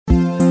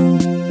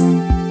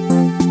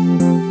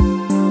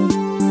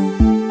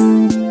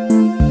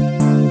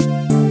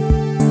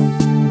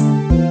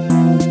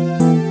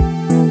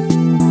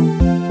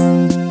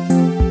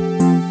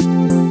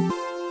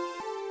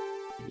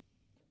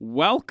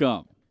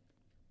Welcome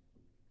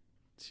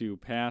to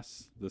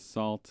Pass the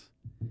Salt.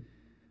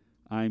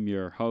 I'm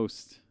your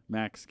host,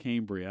 Max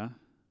Cambria.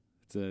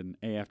 It's an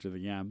A after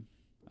the M,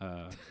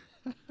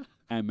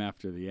 M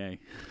after the A.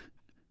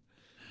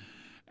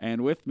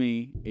 And with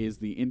me is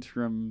the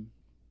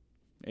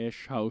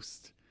interim-ish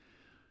host,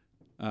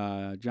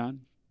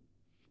 John.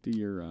 Do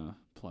your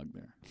plug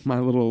there. My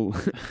little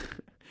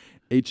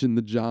H in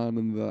the John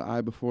and the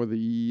I before the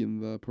E in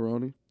the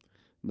Peroni.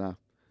 Nah.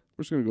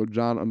 We're just going to go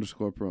John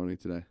 _ Peroni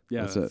today.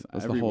 Yeah, that's it.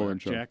 That's the whole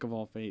intro. Jack of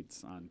all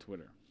fates on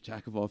Twitter.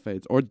 Jack of all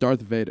fates. Or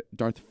Darth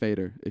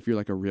Vader, if you're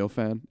like a real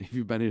fan. If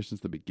you've been here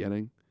since the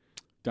beginning.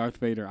 Darth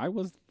Vader. I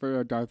was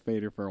for Darth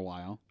Vader for a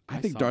while. I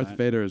think Darth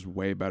Vader is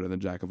way better than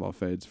Jack of all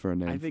fates for a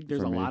name. I think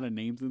there's a lot of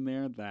names in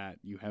there that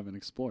you haven't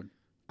explored.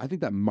 I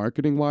think that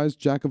marketing-wise,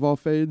 Jack of all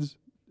fades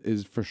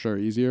is for sure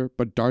easier.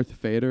 But Darth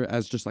Vader,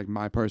 as just like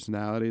my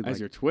personality. As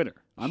your Twitter.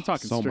 I'm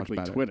talking so strictly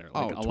Twitter.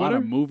 Like a Twitter? lot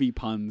of movie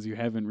puns you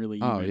haven't really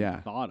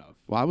even thought of.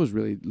 Well, I was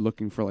really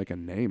looking for like a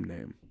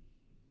name.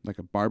 Like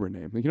a barber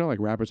name. Like, you know,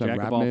 like rappers have rap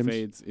names? Jack of all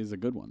fades is a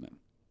good one then.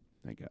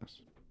 I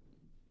guess.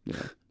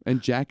 Yeah.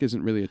 And Jack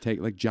isn't really a take.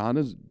 Like, John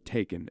is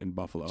taken in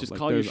Buffalo. Just like,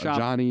 call your shop.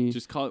 Johnny.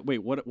 Just call it.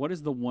 Wait, what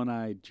is the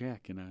one-eyed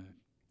Jack in a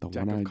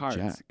deck of cards?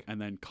 Jack.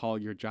 And then call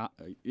your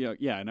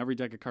yeah. In every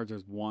deck of cards,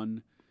 there's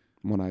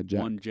one-eyed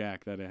Jack. One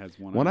Jack that it has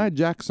one. One-eyed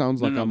Jack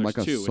sounds like like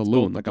a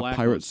saloon, like a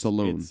pirate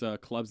saloon. It's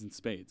clubs and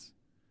spades.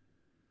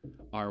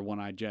 Are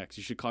one-eyed Jacks.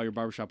 You should call your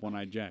barbershop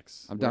one-eyed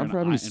Jacks. I'm down for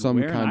having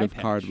some kind of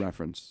card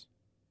reference.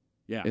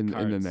 Yeah, in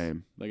the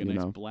name, like a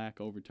nice black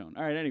overtone.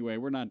 All right. Anyway,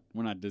 we're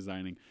not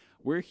designing.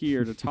 We're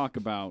here to talk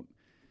about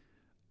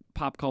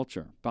pop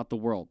culture, about the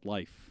world,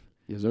 life.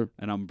 Yes, sir.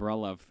 An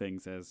umbrella of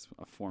things, as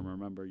a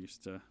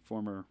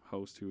former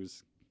host who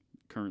is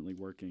currently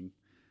working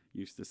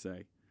used to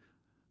say.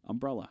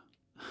 Umbrella.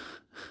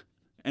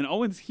 And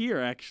Owen's here,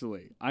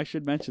 actually. I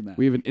should mention that.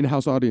 We have an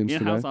in-house audience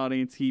today. In-house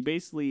audience. He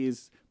basically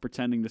is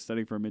pretending to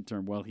study for a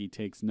midterm while he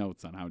takes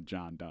notes on how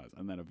John does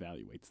and then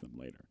evaluates them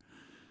later.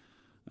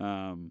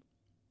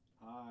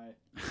 Hi.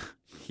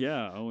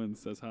 Yeah, Owen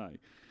says hi.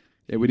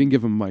 Yeah, we didn't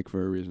give him a mic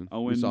for a reason.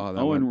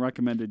 Owen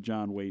recommended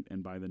John wait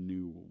and buy the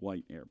new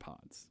white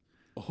AirPods.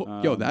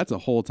 Yo, that's a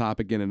whole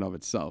topic in and of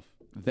itself.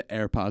 The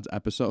AirPods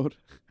episode.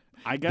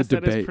 I guess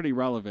that is pretty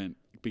relevant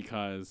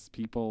because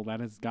that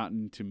has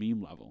gotten to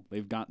meme level.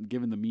 They've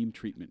given the meme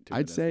treatment to it.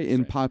 I'd say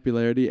in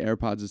popularity,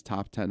 AirPods is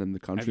top 10 in the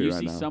country right now.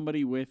 If you see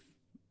somebody with...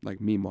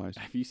 Like meme-wise.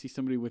 If you see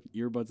somebody with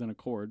earbuds and a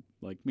cord,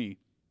 like me,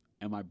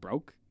 am I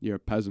broke? You're a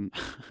peasant,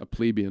 a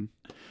plebeian.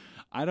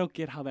 I don't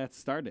get how that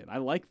started. I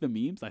like the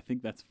memes. I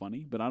think that's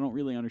funny, but I don't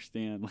really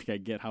understand. I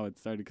get how it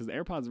started because the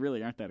AirPods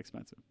really aren't that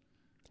expensive.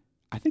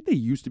 I think they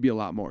used to be a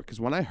lot more because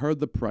when I heard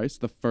the price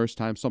the first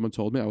time someone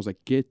told me, I was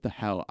like, get the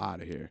hell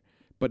out of here.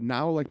 But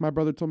now, my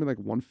brother told me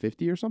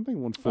 $150 or something,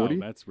 $140. Oh,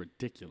 that's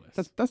ridiculous.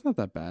 That's not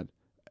that bad.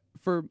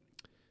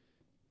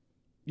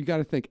 You got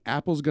to think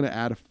Apple's going to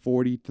add a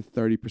 40 to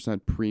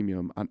 30%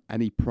 premium on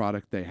any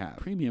product they have.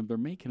 Premium? They're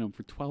making them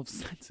for 12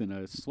 cents in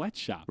a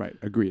sweatshop. Right,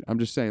 agreed. I'm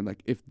just saying,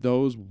 if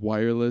those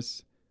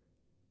wireless,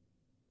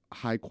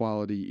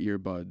 high-quality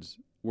earbuds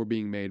were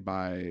being made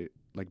by,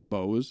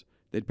 Bose,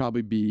 they'd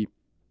probably be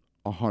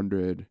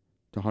 $100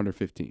 to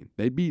 $115.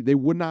 They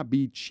would not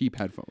be cheap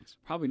headphones.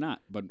 Probably not,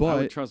 but I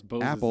would trust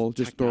Bose's Apple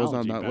just throws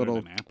on that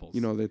little,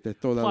 they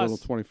throw that little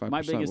 25%.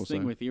 My biggest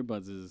thing with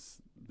earbuds is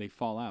they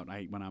fall out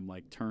when I'm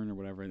turn or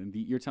whatever. And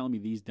you're telling me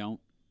these don't?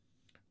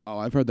 Oh,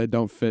 I've heard they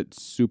don't fit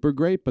super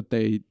great, but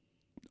they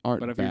aren't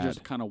bad. But if you're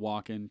just kind of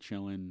walking,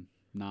 chilling,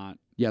 not...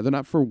 Yeah, they're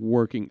not for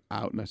working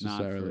out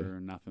necessarily. Not for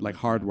nothing. Like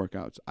hard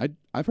workouts.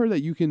 I've heard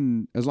that you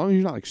can, as long as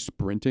you're not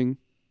sprinting,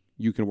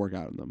 you can work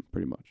out in them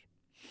pretty much.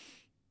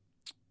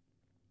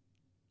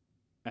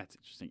 That's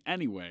interesting.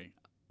 Anyway,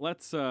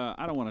 let's...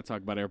 I don't want to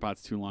talk about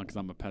AirPods too long because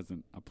I'm a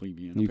peasant, a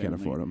plebeian. You can't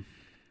afford them.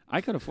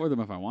 I could afford them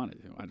if I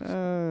wanted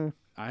to.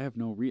 I have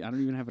no... I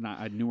don't even have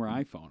a newer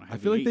iPhone. I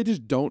feel like they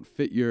just don't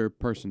fit your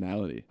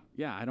personality.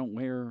 Yeah, I don't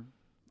wear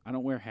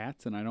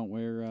hats and I don't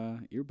wear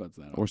earbuds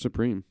that often. Or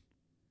Supreme,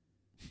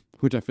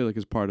 which I feel like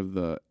is part of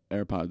the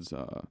AirPods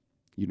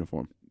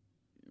uniform.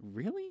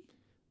 Really?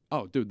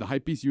 Oh, dude, the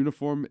Hypebeast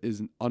uniform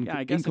is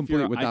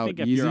incomplete without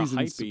Yeezys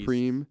and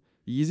Supreme.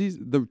 Yeezys,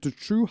 the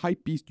true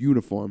Hypebeast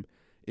uniform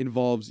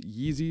involves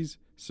Yeezys,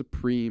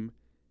 Supreme,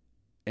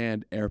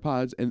 and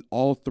AirPods, and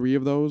all three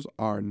of those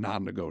are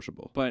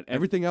non-negotiable. But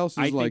everything else is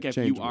changeable. I think if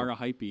changeable. you are a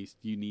Hypebeast,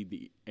 you need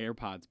the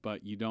AirPods,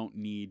 but you don't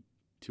need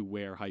to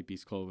wear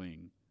Hypebeast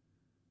clothing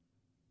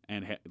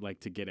and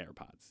to get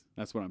AirPods.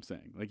 That's what I'm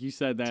saying. Like you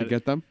said that to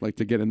get them,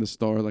 to get in the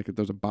store, if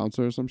there's a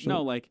bouncer or some shit.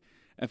 No,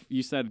 if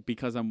you said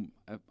because I'm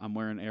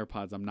wearing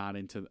AirPods,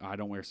 I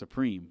don't wear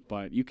Supreme,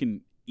 but you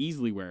can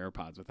easily wear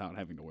AirPods without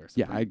having to wear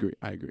Supreme. Yeah, I agree.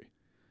 I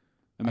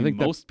think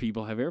most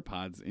people have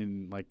AirPods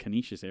in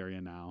Canisius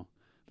area now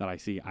that I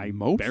see.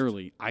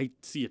 I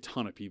see a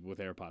ton of people with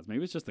AirPods.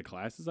 Maybe it's just the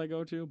classes I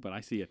go to, but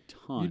I see a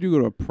ton. You do go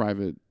to a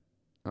private,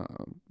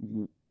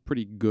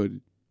 pretty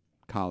good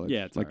college.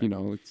 Yeah, it's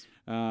it's.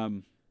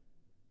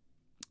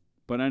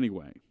 But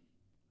anyway,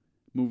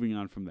 moving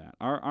on from that,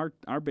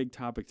 our big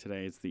topic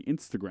today is the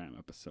Instagram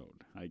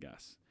episode, I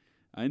guess.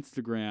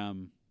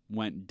 Instagram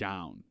went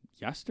down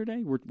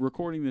yesterday. We're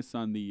recording this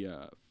on the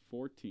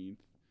 14th.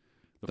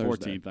 The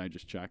Thursday. 14th, I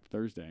just checked,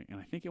 Thursday. And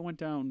I think it went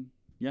down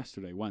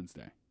yesterday,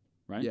 Wednesday,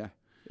 right? Yeah.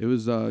 It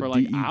was for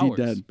like hours.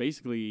 dead.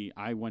 Basically,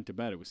 I went to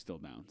bed. It was still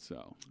down.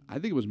 So I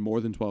think it was more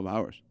than 12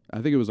 hours. I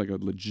think it was like a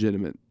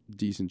legitimate,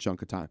 decent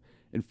chunk of time.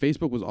 And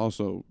Facebook was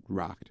also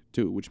rocked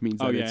too, which means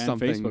that it's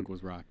something. Facebook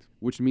was rocked.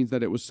 Which means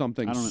that it was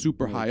something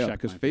super really high up check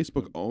because my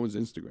Facebook Facebook. owns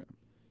Instagram.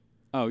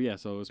 Oh yeah,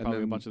 so it was And probably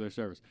a then- bunch of their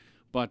servers.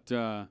 But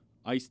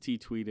Ice-T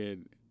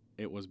tweeted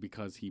it was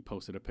because he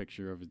posted a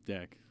picture of his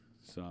dick.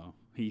 So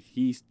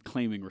he's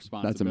claiming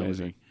responsibility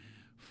amazing.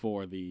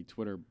 for the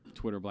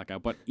Twitter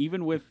blackout. But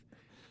even with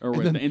the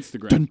then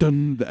Instagram, Dun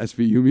dun, the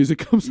SVU music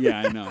comes.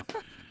 yeah, I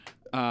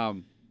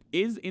know.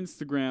 Is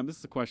Instagram? This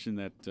is a question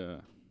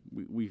that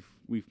we've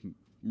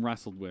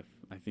wrestled with,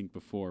 I think,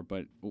 before.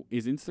 But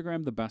is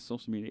Instagram the best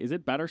social media? Is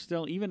it better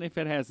still, even if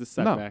it has this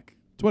No. setback?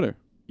 Twitter,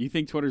 You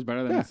think Twitter's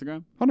better than Yeah.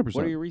 Instagram? 100%.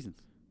 What are your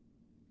reasons?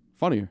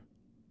 Funnier.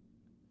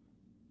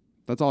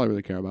 That's all I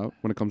really care about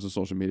when it comes to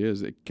social media.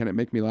 Can it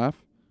make me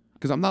laugh?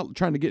 Because I'm not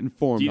trying to get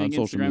informed Do you on think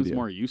social Instagram's media.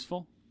 more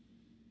useful?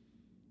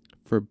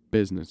 For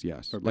business,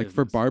 yes. For like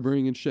for business.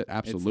 barbering and shit, It's the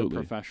absolutely.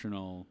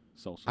 professional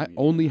social I media.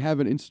 only have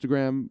an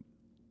Instagram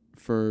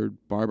for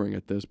barbering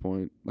at this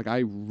point. Like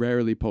I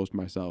rarely post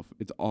myself.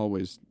 It's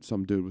always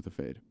some dude with a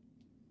fade.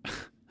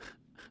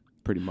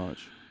 Pretty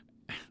much.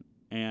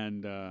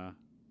 And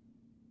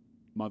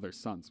mothers,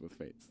 sons with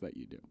fates that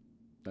you do,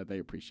 that they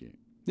appreciate.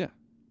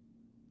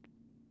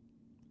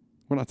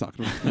 We're not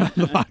talking about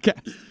the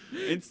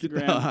podcast. Get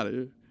the hell out of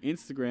here.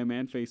 Instagram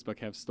and Facebook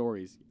have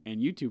stories, and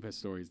YouTube has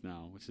stories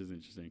now, which is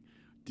interesting.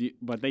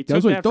 But they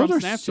Those took are, that those from are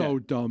Snapchat. so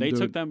dumb, They dude.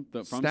 took them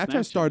from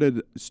Snapchat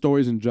started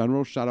stories in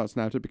general. Shout out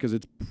Snapchat because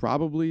it's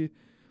probably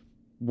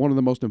one of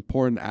the most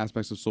important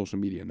aspects of social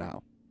media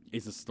now.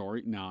 Is a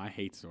story? No, I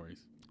hate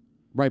stories.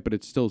 Right, but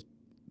it's still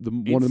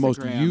one of the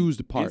most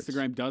used parts.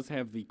 Instagram does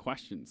have the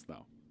questions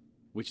though,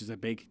 which is a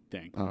big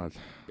thing. Yeah,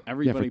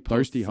 Everybody for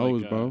thirsty posts,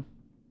 hoes, like, bro.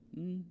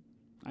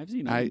 I've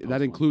seen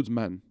That includes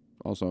men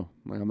also.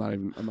 Like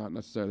I'm not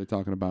necessarily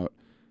talking about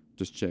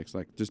just chicks,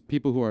 like just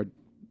people who are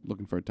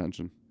looking for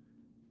attention.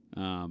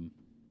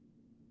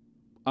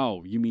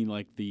 Oh, you mean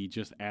like the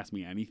just ask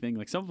me anything?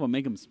 Like some of them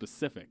make them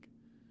specific.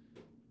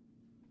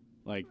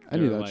 Like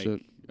Any of they're that like,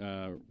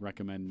 shit.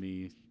 recommend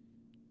me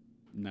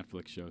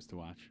Netflix shows to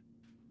watch.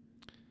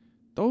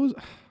 Those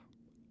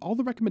all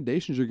the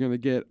recommendations you're going to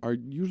get are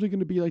usually going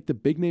to be like the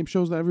big name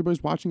shows that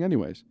everybody's watching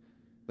anyways.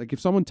 Like if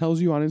someone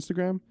tells you on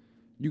Instagram,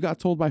 you got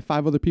told by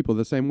 5 other people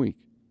the same week.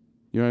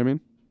 You know what I mean?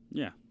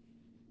 Yeah,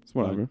 It's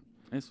whatever.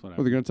 it's Or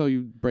whatever. they're going to tell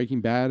you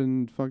Breaking Bad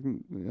and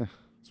fucking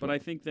But I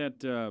think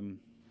that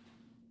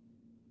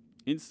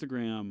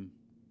Instagram,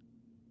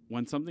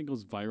 when something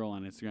goes viral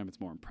on Instagram, it's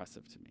more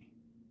impressive to me.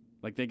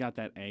 Like they got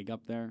that egg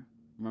up there.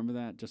 Remember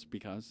that? Just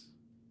because.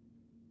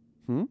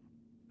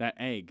 That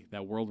egg,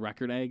 that world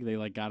record egg, they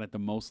like got it the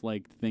most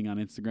liked thing on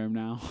Instagram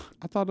now.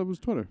 I thought it was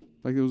Twitter.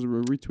 Like it was a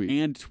retweet.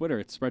 And Twitter.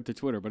 It spread to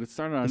Twitter, but it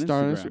started on It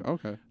started Instagram. on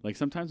Okay. Like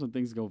sometimes when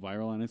things go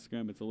viral on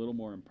Instagram, it's a little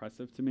more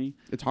impressive to me.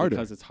 It's harder.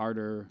 Because it's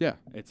harder. Yeah.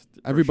 It's for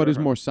Everybody's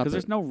sure more Because separate.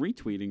 there's no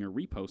retweeting or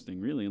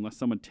reposting really, unless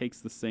someone takes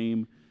the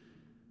same.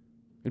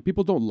 And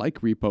people don't like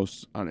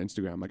reposts on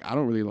Instagram. Like I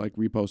don't really like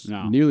reposts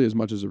No. nearly as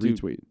much as a Dude,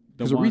 retweet. the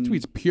Because a one-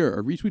 retweet's pure.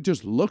 A retweet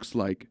just looks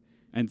like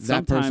And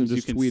that person sometimes you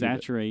just can tweeted it.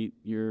 saturate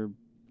your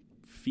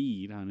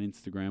feed on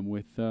Instagram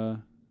with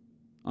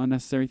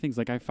unnecessary things.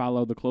 Like I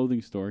follow the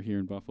clothing store here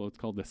in Buffalo. It's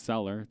called The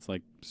Cellar. It's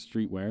like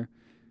streetwear.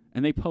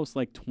 And they post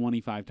like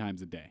 25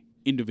 times a day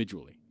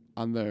individually.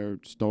 on their On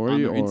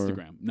story their or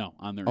Instagram. No,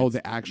 on their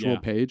the actual yeah.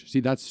 page.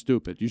 See, that's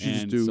stupid. You should And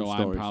just do so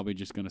stories. I'm probably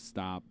just going to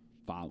stop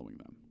following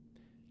them.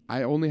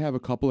 I only have a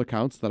couple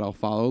accounts that I'll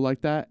follow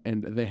like that,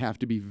 and they have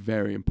to be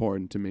very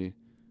important to me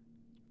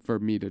for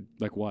me to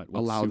Like what? What's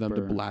allow them to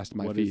super- blast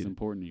my What feed. is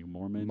important to you?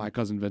 Mormon? My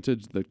Cousin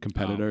Vintage, the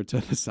competitor to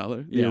the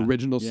Cellar, the Yeah,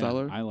 original yeah,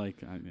 Cellar. I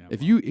like.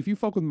 If you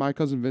fuck with My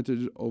Cousin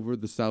Vintage over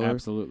the Cellar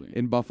absolutely.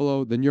 in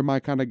Buffalo, then you're my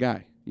kind of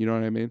guy. You know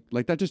what I mean?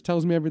 Like that just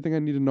tells me everything I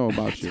need to know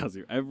about It you. tells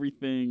you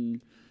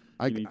everything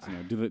I you need to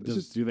know.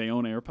 Do they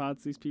own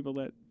AirPods? These people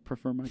that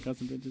prefer My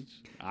Cousin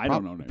Vintage? I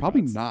don't own AirPods.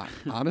 Probably not.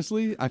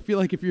 Honestly, I feel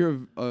like if you're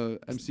a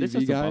It's MCV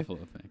just guy, a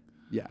Buffalo thing.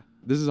 yeah,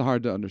 this is a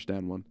hard to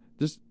understand one.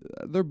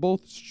 They're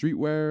both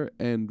streetwear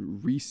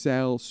and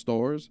resale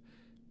stores.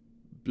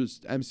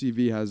 Just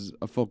MCV has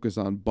a focus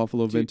on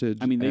Buffalo Dude, vintage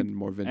I mean, and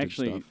more vintage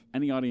Actually, stuff.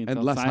 any audience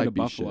And less outside of hypebeast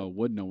Buffalo shit.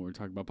 would know what we're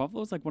talking about.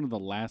 Buffalo is like one of the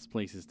last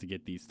places to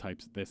get this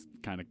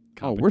kind of Oh,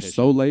 competition. we're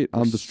so late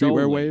on We're the so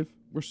streetwear late. wave.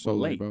 We're so We're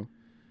late, late. bro.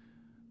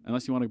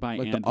 Unless you want to buy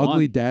Like and the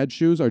ugly dad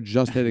shoes are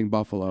just hitting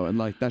Buffalo, and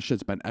like that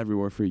shit's been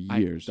everywhere for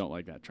years. I don't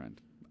like that trend.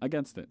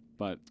 Against it,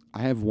 but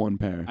I have one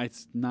pair.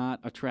 it's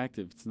not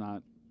attractive. It's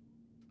not.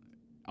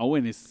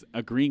 Owen is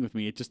agreeing with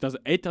me. It just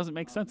doesn't. It doesn't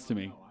make sense to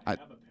me. I-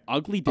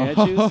 Ugly dad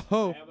shoes.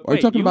 Are you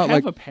Wait, talking you about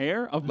have like a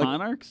pair of like-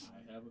 Monarchs?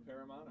 I have a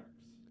pair of Monarchs.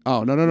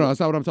 Oh, no. That's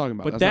not what I'm talking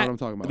about. But That's not what I'm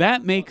talking about.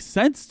 That makes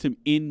sense to me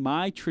in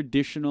my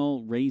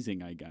traditional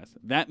raising, I guess.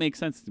 That makes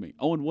sense to me.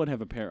 Owen would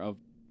have a pair of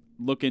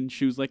looking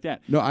shoes like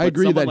that. No, I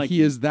agree that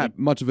he is that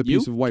much of a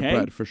piece of white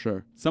bread for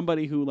sure.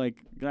 Somebody who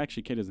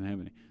actually Kay doesn't have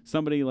any.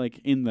 Somebody like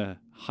in the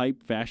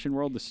hype fashion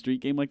world, the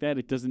street game like that,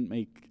 it doesn't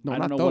make. No, I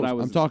don't not know those. what I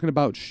was. I'm talking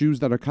about shoes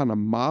that are kind of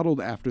modeled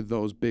after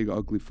those big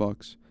ugly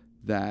fucks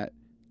that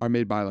are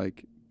made by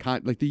like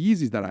the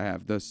Yeezys that I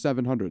have, the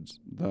 700s.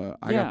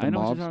 I got the I know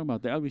mauves. what you're talking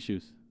about. The ugly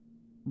shoes.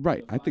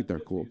 Right, I think they're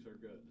cool.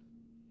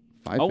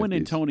 550s. Owen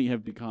and Tony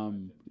have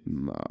become.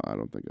 No, I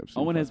don't think I've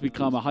seen. Owen has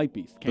become a hype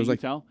beast. Can you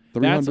tell?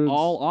 300s. That's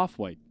all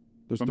off-white.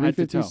 There's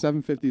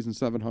 350s, 750s,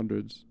 and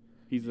 700s.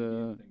 He's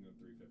a.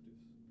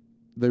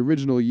 The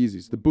original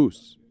Yeezys, the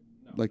Boosts.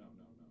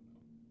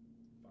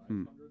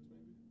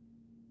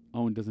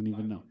 Owen doesn't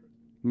even know.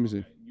 Let me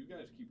see. You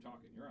guys keep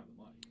talking. You're on the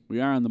mic.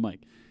 We are on the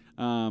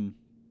mic.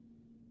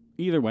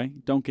 Either way,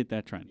 don't get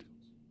that trend.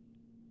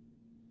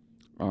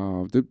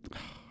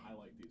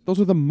 Those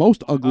are the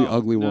most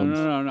ugly ones.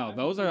 No.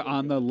 Those are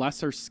on the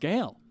lesser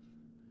scale.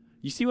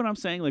 You see what I'm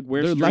saying? Like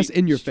where they're less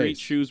in your street face.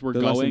 Shoes were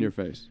they're going, less in your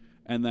face.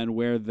 And then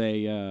where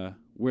they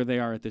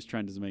are at this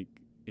trend doesn't make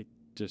it.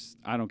 Just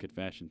I don't get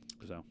fashion,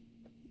 so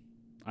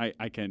I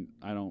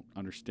don't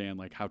understand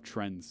like how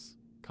trends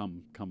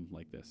come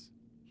like this.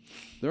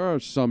 There are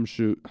some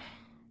shoes.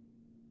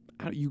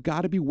 You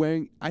got to be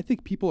wearing. I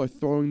think people are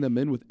throwing them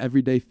in with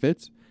everyday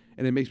fits,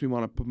 and it makes me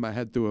want to put my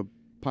head through a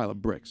pile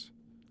of bricks.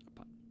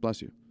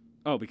 Bless you.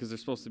 Oh, because they're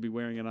supposed to be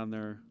wearing it on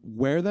their.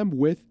 Wear them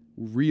with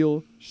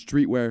real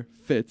streetwear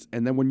fits,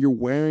 and then when you're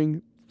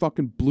wearing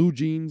fucking blue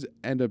jeans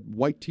and a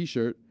white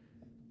T-shirt,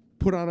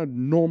 put on a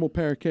normal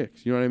pair of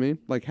kicks. You know what I mean?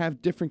 Like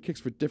have different kicks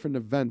for different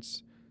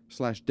events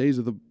 / days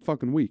of the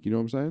fucking week. You know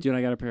what I'm saying? Dude,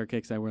 I got a pair of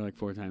kicks I wear like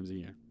 4 times a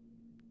year.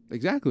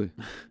 Exactly.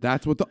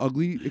 That's what the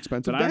ugly,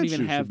 expensive. But I don't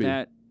even have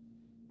that.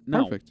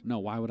 No, perfect. No,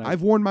 why would I?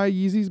 I've worn my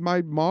Yeezys,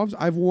 my mauves.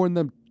 I've worn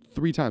them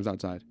 3 times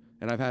outside,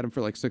 and I've had them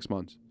for like 6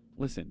 months.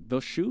 Listen,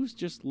 those shoes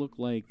just look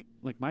like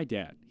my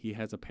dad. He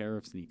has a pair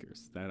of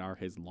sneakers that are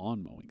his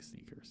lawn mowing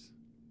sneakers.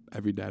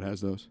 Every dad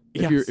has those.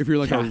 Yes, if you're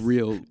like a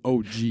real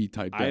OG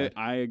type dad.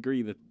 I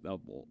agree that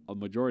a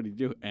majority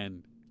do,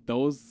 and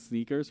those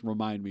sneakers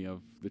remind me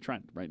of the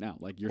trend right now.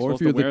 Like you're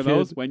supposed to wear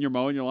those when you're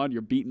mowing your lawn.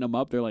 You're beating them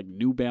up. They're like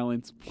New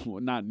Balance,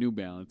 not New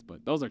Balance,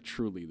 but those are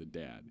truly the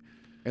dad.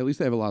 At least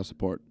they have a lot of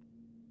support.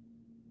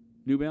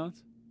 New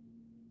Balance.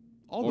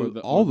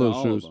 All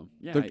those shoes.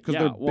 Yeah, because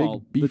they're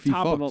big, beefy the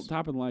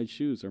top of the line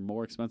shoes or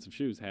more expensive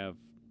shoes have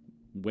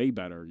way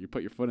better. You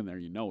put your foot in there,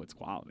 you know it's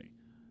quality.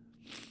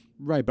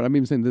 Right, but I'm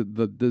even saying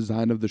the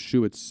design of the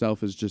shoe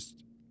itself is just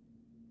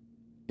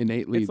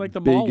innately it's like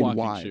the big mall and walking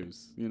wide.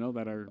 Shoes,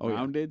 that are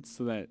rounded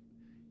so that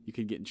you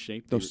can get in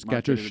shape. Those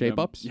Skechers shape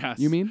ups. Yes,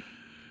 you mean?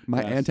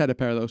 My aunt had a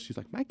pair of those. She's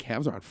like, my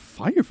calves are on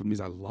fire from these.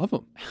 I love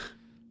them.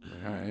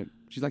 Like, all right.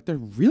 She's like, they're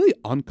really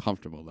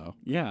uncomfortable though.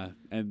 Yeah,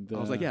 and I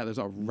was like, yeah, there's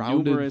a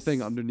rounded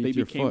thing underneath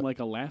your foot. They became like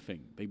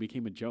they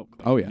became a joke.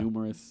 Like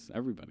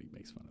everybody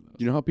makes fun of those.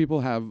 You know how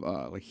people have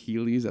like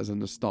Heelys as a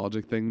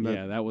nostalgic thing?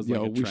 That was like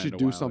a trend we should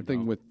do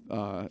something with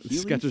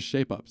Skechers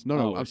shape ups.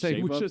 No, I'm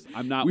saying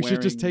we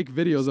should just take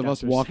videos of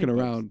us walking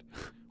around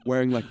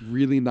wearing like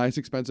really nice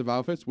expensive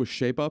outfits with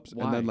shape ups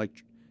and then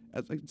like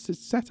it's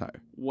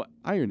satire. What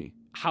irony?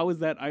 How is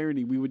that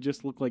irony? We would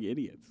just look like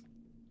idiots.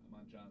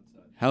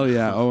 Hell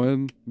yeah,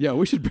 Owen. Yeah,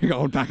 we should bring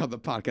Owen back on the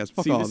podcast.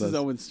 Fuck all this. This is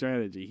Owen's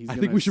strategy. I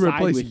think we should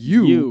replace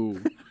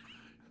you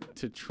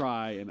to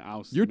try and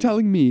oust You're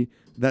telling me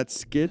that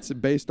skits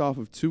based off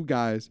of 2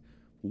 guys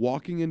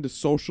walking into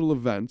social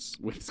events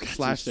 /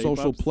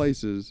 social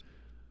places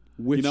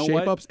with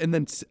shape-ups and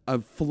then a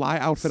fly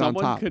outfit on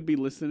top. Someone could be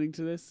listening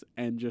to this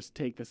and just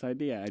take this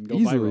idea and go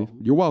easily. Viral.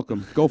 You're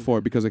welcome. Go for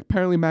it because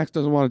apparently Max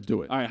doesn't want to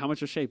do it. All right, how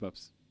much are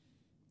shape-ups?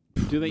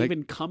 Do they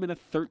even come in a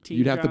 13?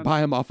 You'd have to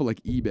buy them off of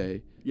like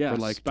eBay for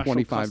like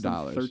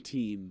 $25.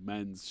 13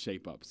 men's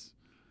shape-ups.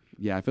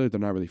 Yeah, I feel like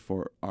they're not really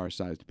for our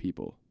sized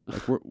people.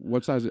 Like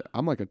what size?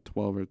 I'm like a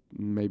 12 or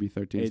maybe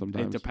 13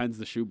 sometimes. It depends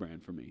the shoe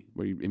brand for me.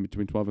 What are you in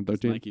between 12 and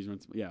 13? Nike's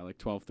runs, like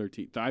 12,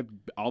 13. I've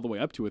all the way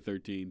up to a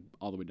 13,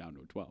 all the way down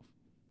to a 12.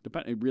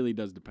 It really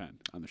does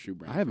depend on the shoe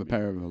brand. I have a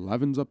pair of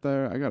 11s up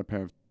there. I got a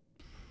pair of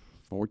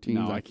 14s.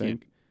 No, I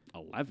think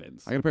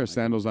 11s. I got a pair of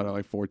sandals that are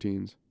like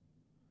 14s.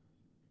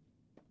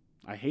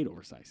 I hate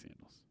oversized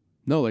sandals.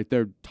 No, like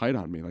they're tight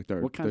on me. Like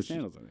what kind of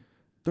sandals are they?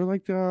 They're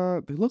like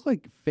they look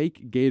like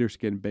fake gator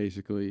skin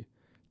basically.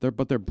 They're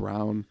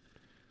brown.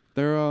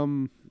 They're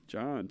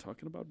John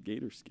talking about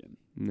gator skin.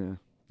 Nah.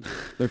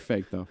 They're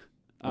fake though.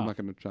 I'm not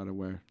gonna try to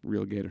wear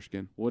real gator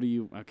skin. Do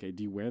you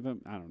wear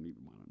them? I don't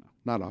even want to know.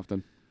 Not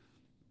often.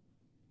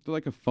 They're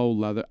like a faux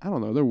leather. I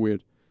don't know. They're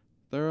weird.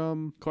 They're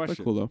Question.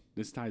 They're cool though.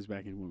 This ties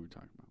back in what we were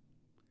talking about.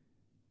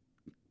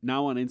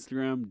 Now on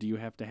Instagram, do you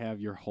have to have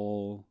your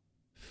whole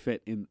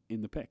fit in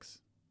the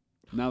pics?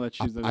 Now that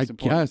she's I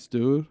guess,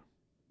 dude.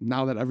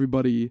 Now that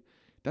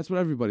that's what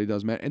everybody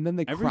does, man. And then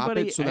they crop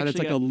it so that it's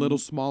like a little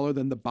smaller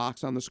than the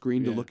box on the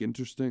screen to look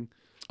interesting.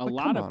 A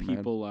lot of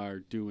people are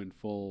doing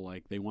full,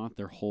 like they want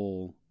their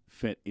whole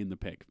fit in the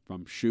pic,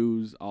 from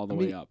shoes all the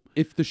way up.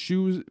 If the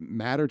shoes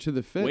matter to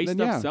the fit, Waist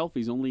then up yeah.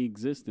 selfies only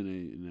exist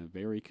in a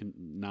very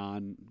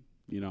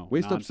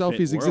Waist up non-fit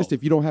selfies exist world.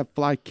 if you don't have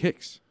fly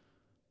kicks.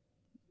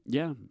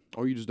 Yeah,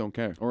 Or you just don't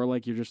care. or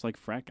like you're just like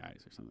frat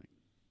guys or something.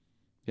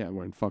 Yeah, I'm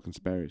wearing fucking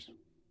Sperry's.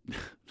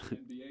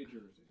 NBA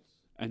jerseys.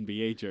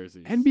 NBA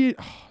jerseys. NBA,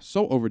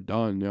 so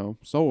overdone, yo.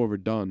 So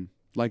overdone.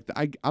 Like,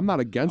 I'm not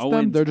against them.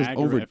 Owens They're just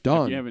Agger,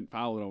 overdone. If you haven't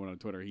followed Owen on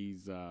Twitter,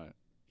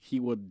 he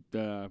would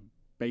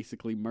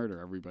basically murder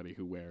everybody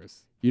who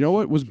wears You know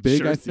what was big,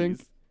 jerseys. I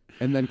think,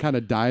 and then kind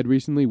of died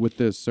recently with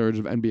the surge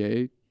of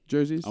NBA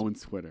jerseys?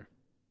 Owen's Twitter.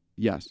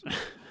 Yes.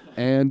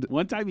 And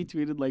One time he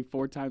tweeted like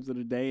 4 times in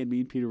a day, and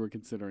me and Peter were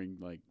considering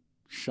like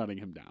shutting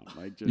him down.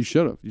 Like, just, you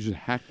should have. You should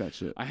hack that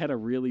shit. I had a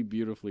really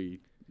beautifully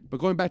But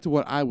going back to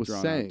what I was drawn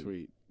out saying,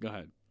 tweet. Go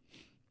ahead.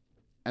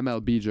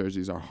 MLB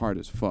jerseys are hard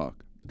as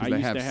fuck. 'Cause I they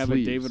used have to have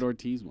sleeves, a David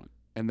Ortiz one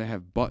and they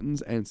have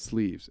buttons and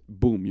sleeves.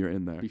 Boom, you're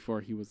in there.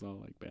 before he was all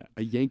like that.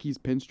 A Yankees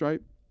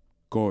pinstripe,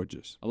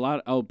 gorgeous.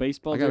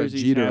 Baseball I got a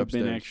jerseys Jeter have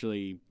been upstairs.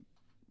 actually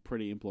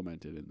pretty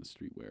implemented in the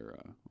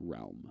streetwear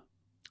realm.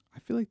 I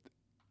feel like,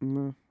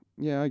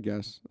 yeah, I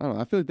guess. I don't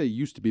know. I feel like they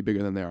used to be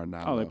bigger than they are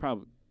now. Oh, they though.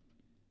 probably.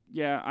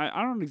 Yeah,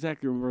 I don't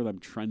exactly remember them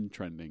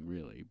trending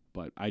really,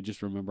 but I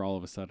just remember all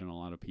of a sudden a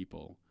lot of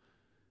people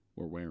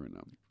were wearing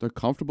them. They're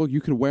comfortable.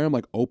 You can wear them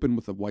like open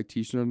with a white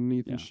t-shirt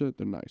underneath and Yeah. shit.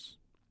 They're nice.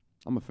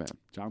 I'm a fan.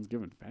 John's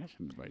giving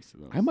fashion advice to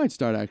those. I might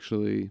start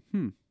actually.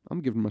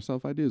 I'm giving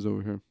myself ideas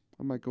over here.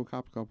 I might go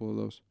cop a couple of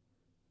those.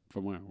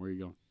 From where? Where are you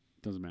going?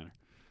 Doesn't matter.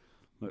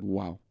 But-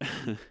 Wow.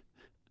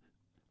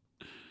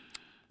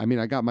 I mean,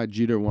 I got my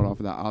Jeter one off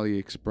of that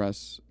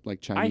AliExpress, like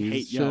I Chinese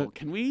hate shit. yo.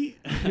 Can we?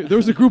 There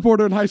was a group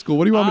order in high school.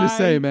 What do you want me to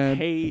say, I man?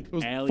 hate It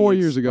was 4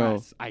 years ago.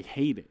 AliExpress. I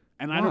hate it,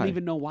 and I don't Why?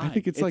 even know why. I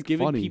think it's, like,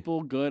 giving funny.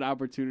 people good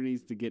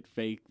opportunities to get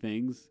fake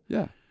things,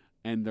 Yeah.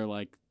 and they're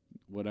like,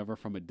 whatever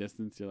from a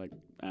distance, you're like,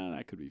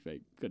 that could be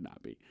fake, could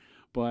not be,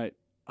 but.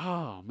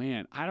 Oh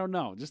man, I don't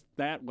know. Just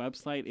that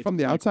website. It's From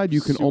the like outside, you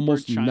can super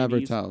almost never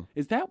Chinese. tell.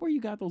 Is that where you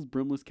got those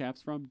brimless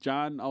caps from?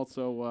 John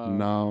also.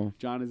 No.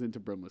 John is into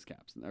brimless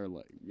caps, or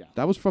like, yeah.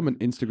 That was from an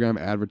Instagram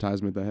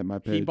advertisement that hit my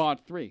page. He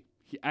bought 3.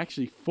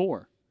 Actually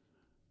 4.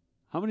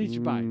 How many did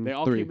you buy? They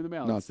all 3. came in the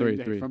mail. No, the same 3,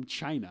 day 3. from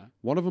China.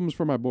 One of them was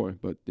for my boy,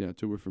 but yeah,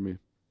 2 were for me.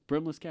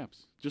 Brimless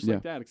caps, just Yeah.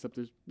 like that, except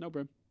there's no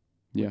brim.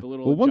 Yeah. the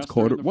little Well, one's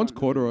adjuster in the one's front.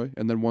 corduroy,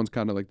 and then one's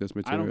kind of like this I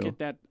material. don't get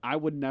that. I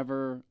would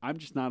never. I'm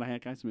just not a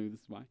hat guy, so maybe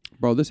this is why.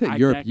 Bro, this hit I-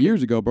 Europe that could-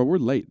 years ago, bro. We're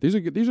late. These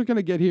are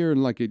gonna get here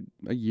in like a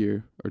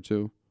year or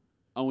 2.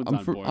 Owen's I'm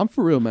on board. I'm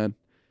for real, man.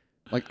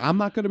 Like, I'm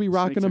not gonna be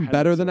rocking Snakes are them heading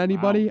better so than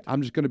anybody. loud.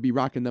 I'm just gonna be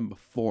rocking them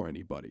before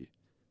anybody.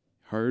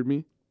 Heard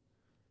me?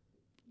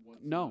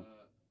 What's No.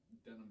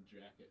 denim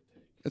jacket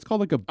take? It's called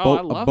like a Oh, I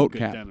boat love a a boat good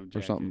cap denim or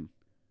jacket. something.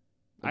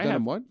 A I denim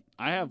have- what?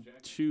 I have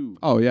 2.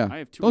 Oh yeah. I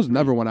have 2. Those or 3.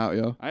 never went out,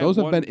 yo. I Those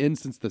have have been one- in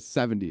since the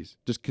 70s.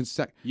 Just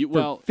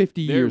Well,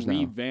 50 they're years now.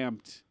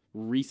 revamped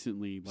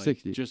recently. Like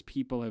 60. just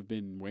people have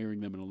been wearing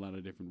them in a lot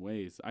of different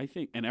ways. I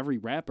think, and every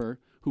rapper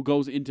who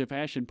goes into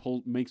fashion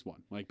makes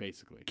one. Like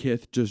basically.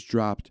 Kith just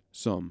dropped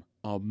some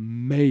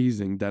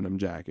amazing denim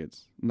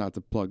jackets. Not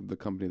to plug the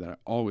company that I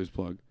always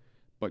plug,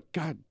 but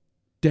god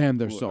damn,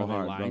 they're so Are they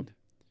hard, bro. lined?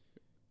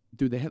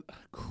 Dude, they have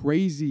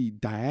crazy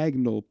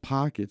diagonal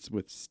pockets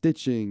with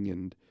stitching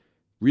and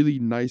really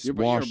nice You're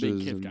a washes. big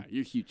Kith and guy.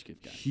 You're a huge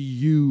Kith guy.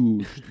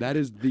 Huge. That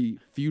is the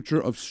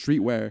future of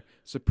streetwear.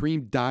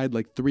 Supreme died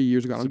like 3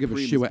 years ago. I don't give a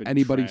Supreme shit has what been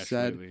anybody trash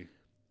said. lately.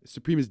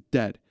 Supreme is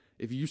dead.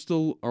 If you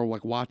still are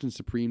like watching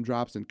Supreme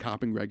drops and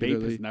copping Bape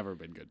regularly, has never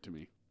been good to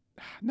me.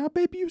 now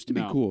Bape used to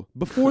be No. cool.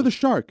 Before the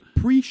Shark,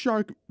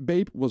 pre-Shark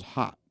Bape was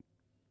hot.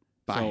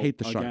 But I So, hate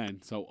the Shark.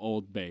 Again, so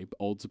old Bape,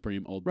 old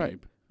Supreme, old Right.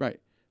 Bape. Right.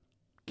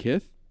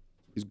 Kith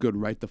is good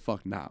right the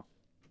fuck now.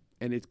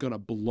 And it's gonna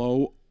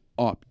blow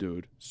up,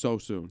 dude, so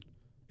soon.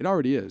 It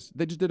already is.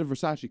 They just did a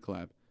Versace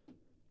collab.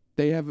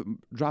 They have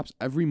drops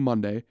every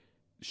Monday.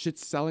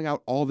 Shit's selling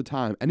out all the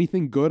time.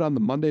 Anything good on the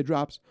Monday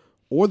drops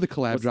or the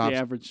collab What's drops the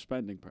average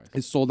spending price?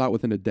 is sold out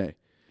within a day.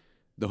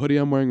 The hoodie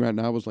I'm wearing right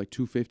now was like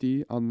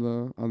 $250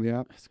 on the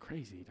app. That's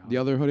crazy, dog. The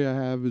other hoodie I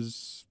have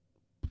is,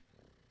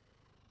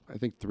 I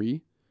think,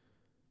 $3.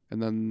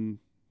 And then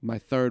my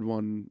third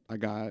one I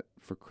got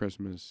for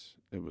Christmas,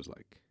 it was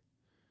like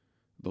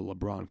the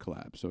LeBron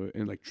collab. So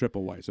in like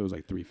triple white. So it was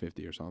like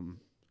 $350 or something.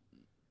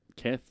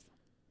 Kith.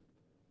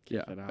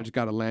 Yeah. it out. I just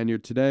got a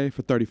lanyard today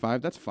for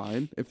 $35. That's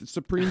fine. If the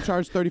Supreme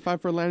charged $35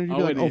 for a lanyard, you'd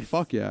be Oh, like, it oh, is.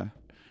 fuck yeah.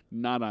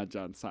 Not on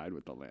John's side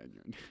with the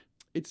lanyard.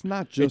 It's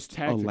not just a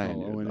tactical,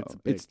 lanyard, Owen, though. it's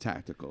big. It's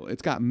tactical.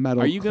 It's got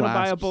metal Are you gonna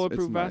buy a clasps.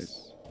 bulletproof It's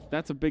vest? nice.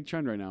 That's a big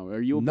trend right now.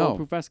 Are you a No.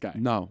 bulletproof vest guy?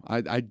 No,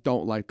 I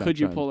don't like that Could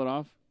you trend. pull it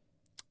off?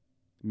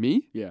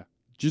 Me? Yeah.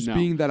 Just No.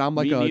 being that I'm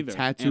like Me a neither.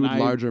 tattooed And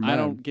larger man. I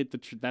don't get the.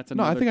 That's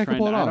No, I another think I can trend.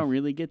 pull it I off. don't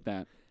really get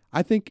that.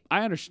 I think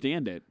I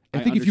understand it. I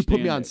think if you put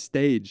me on understand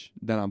stage,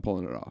 then I'm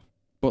pulling it off.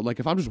 But like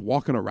if I'm just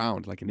walking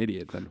around like an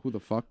idiot, then who the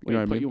fuck? it. You know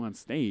Wait, what I put mean? you on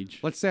stage.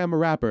 Let's say I'm a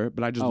rapper,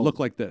 but I just Oh. look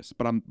like this.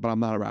 But I'm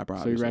not a rapper.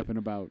 So Obviously. you're rapping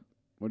about.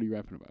 What are you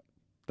rapping about?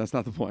 That's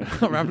not the point.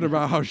 I'm rapping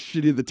about how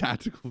shitty the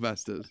tactical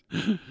vest is.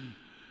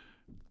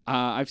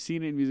 I've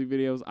seen it in music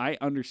videos. I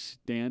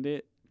understand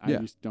it. I Yeah.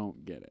 just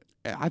don't get it.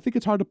 I think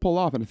it's hard to pull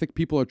off, and I think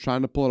people are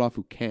trying to pull it off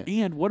who can't.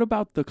 And what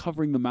about the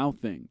covering the mouth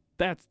thing?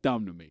 That's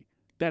dumb to me.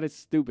 That is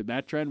stupid.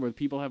 That trend where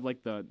people have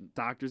like the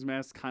doctor's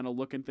mask kind of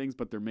looking things,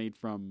 but they're made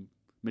from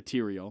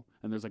material,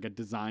 and there's like a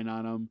design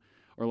on them,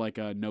 or like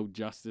a no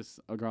justice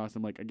across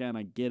them. Like, again,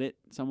 I get it,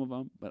 some of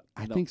them, but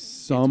I think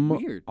some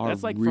it's weird. are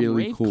That's like really from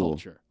rave cool.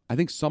 culture. I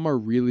think some are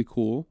really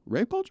cool.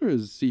 Rave culture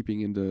is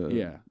seeping into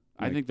Yeah.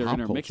 I like think they're pop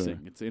intermixing.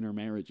 culture. It's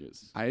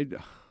intermarriages.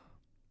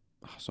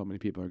 So many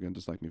people are gonna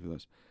dislike me for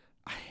this.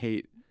 I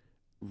hate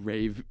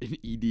rave and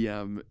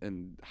EDM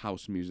and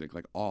house music,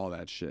 like all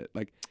that shit.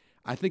 Like,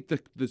 I think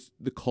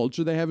the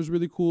culture they have is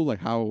really cool, like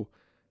how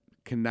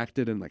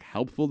connected and like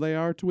helpful they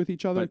are with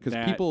each other, But because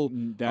that- people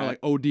that are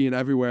like ODing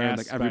everywhere and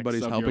like aspects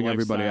everybody's of your helping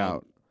everybody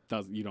lifestyle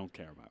out. You don't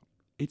care about.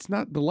 It's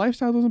not, the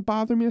lifestyle doesn't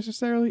bother me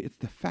necessarily. It's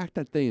the fact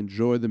that they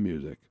enjoy the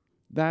music.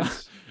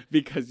 That's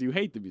Because you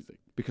hate the music.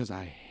 because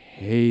I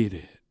hate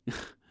it.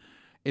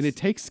 And it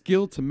takes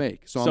skill to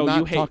make. So I'm you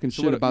not hate, talking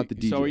so shit what- about the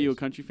DJs. So are you a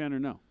country fan or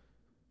no?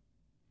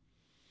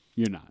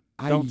 You're not.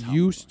 I Don't tell me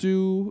used why.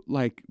 to,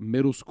 like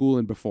middle school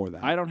and before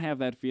that. I don't have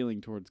that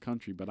feeling towards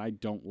country, but I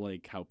don't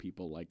like how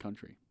people like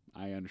country.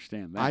 I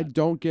understand that. I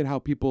don't get how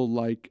people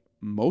like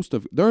most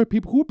of. There are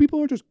people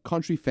who are just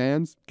country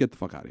fans. Get the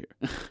fuck out of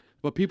here.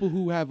 But people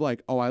who have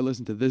like, oh, I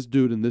listen to this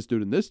dude and this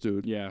dude and this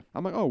dude. Yeah.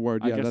 I'm like, oh,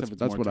 word, I yeah, guess that's if it's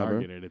that's more whatever.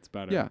 targeted, it's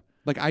better. Yeah,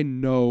 like I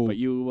know But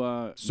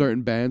you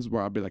certain bands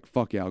where I'll be like,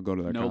 fuck yeah, I'll go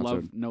to their no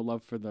concert. no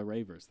love for the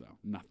ravers though.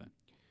 Nothing.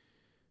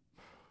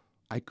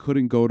 I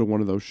couldn't go to one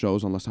of those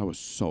shows unless I was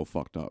so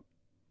fucked up.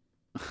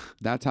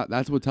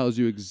 That's what tells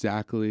you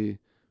exactly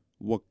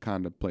what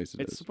kind of place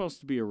It's is.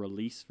 supposed to be a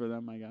release for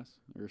them, I guess,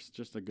 or it's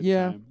just a good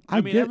Yeah, time. I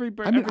mean, get- every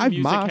I mean, every I've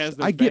music moshed. has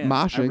their I get fans.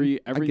 moshing.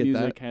 Every I get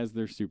music that. has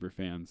their super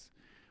fans,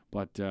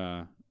 but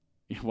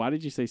why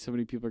did you say so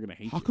many people are gonna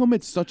hate How you? come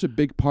it's such a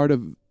big part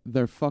of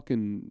their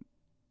fucking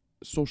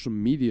social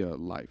media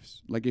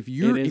lives? Like if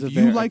you It is if a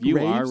you ver- like if you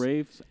raves, are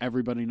raves,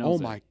 everybody knows.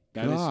 oh my it.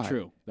 That God. is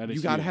true. That is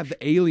you gotta huge. have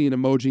the alien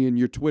emoji in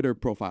your Twitter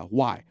profile.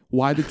 Why?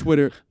 Why the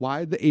Twitter?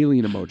 Why the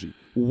alien emoji?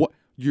 What?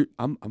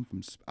 I'm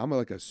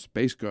like a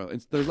space girl.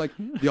 There's like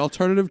the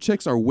alternative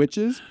chicks are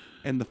witches,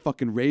 and the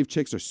fucking rave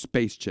chicks are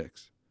space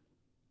chicks.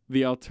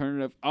 The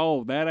alternative.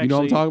 Oh, that actually. You know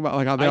what I'm talking about?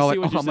 Like how I they're all see like,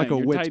 what oh, you're I'm like a saying.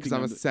 You're witch typing because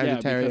I'm a them.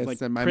 Sagittarius yeah,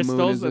 because, and my crystals,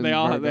 moon is in and they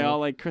Virgo. all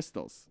like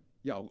crystals.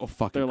 Yo, oh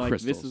fucking They're like,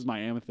 crystals. this is my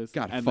amethyst.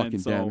 God and fucking then,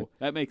 so damn it.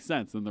 that makes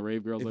sense. And the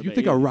rave girls. are If you the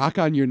think a aliens. rock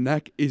on your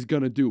neck is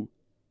gonna do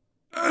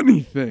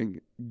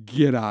anything,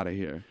 get out of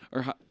here.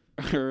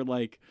 or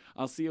like,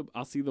 I'll see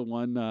the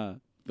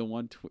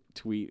one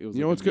tweet. It was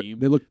You know like what's a good? meme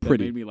They look that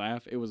pretty. made me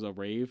laugh. It was a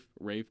rave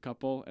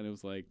couple, and it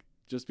was like,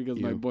 just because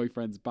my Ew.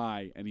 boyfriend's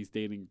bi and he's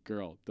dating a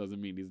girl doesn't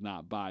mean he's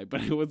not bi.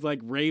 But it was like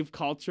rave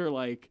culture,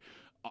 like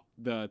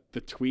the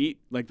tweet,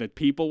 like the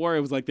people were.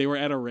 It was like they were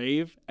at a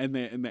rave, and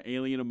the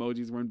alien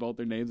emojis were in both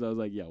their names. I was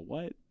like, yo,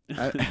 what?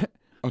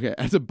 Okay,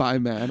 as a bi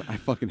man, I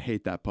fucking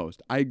hate that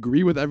post. I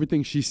agree with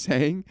everything she's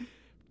saying,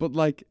 but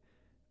like,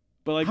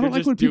 But like I they're don't like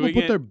just when people doing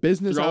put it, their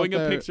business out throwing a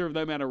there. picture of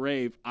them at a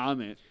rave on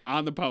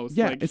the post.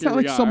 Yeah, like, it's here not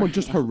like we are. someone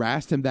just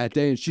harassed him that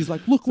day and she's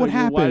like, look It's what like,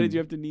 well, happened. Why did you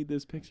have to need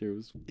this picture? It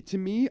was To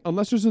me,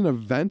 unless there's an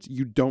event,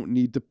 you don't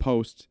need to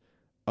post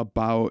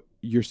about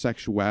your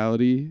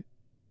sexuality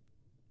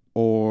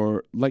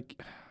or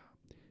like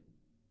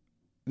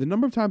the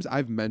number of times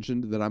I've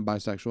mentioned that I'm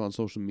bisexual on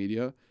social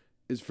media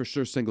is for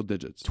sure single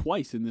digits.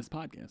 twice in this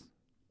podcast.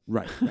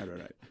 Right.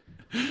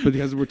 But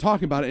because we're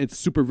talking about it, it's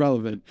super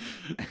relevant.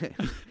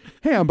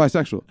 Hey, I'm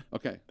bisexual.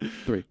 Okay,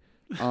 3.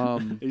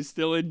 Is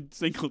still in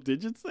single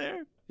digits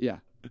there? Yeah.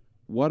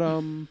 What fuck,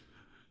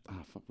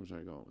 where was I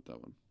going with that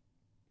one?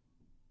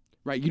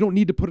 Right, you don't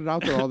need to put it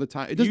out there all the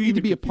time. It doesn't You need to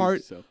even be a confuse part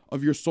yourself.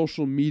 of your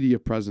social media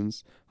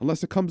presence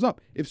unless it comes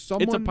up. If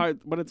someone It's a part,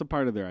 but it's a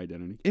part of their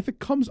identity. if it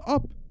comes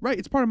up, right,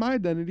 it's part of my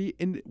identity,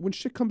 and when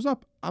shit comes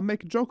up, I'll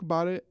make a joke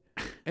about it,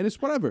 and it's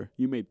whatever.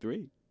 You made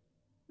 3.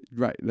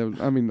 Right.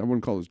 I mean, I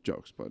wouldn't call those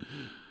jokes, but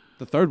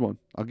the third one,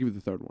 I'll give you the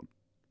third one.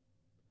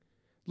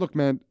 Look,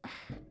 man,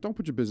 don't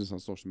put your business on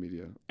social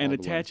media And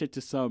attach it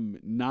to some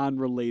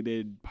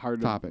non-related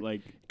part Topic. of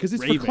like because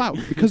it's raving. for clout.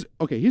 Because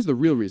okay, here's the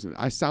real reason.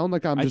 I sound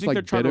like I'm I just think like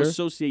they're trying bitter. to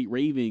associate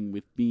raving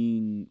with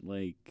being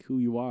like who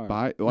you are.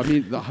 Well, I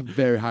mean, the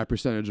very high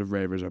percentage of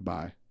ravers are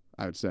bi.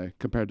 I would say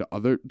compared to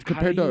other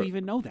How do to. you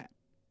even know that?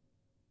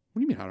 What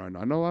do you mean? How do I know?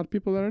 I know a lot of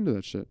people that are into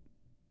that shit.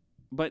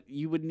 But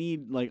you would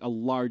need like a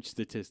large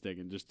statistic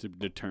and just to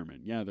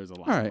determine. Yeah, there's a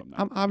lot All of right, them.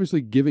 I'm obviously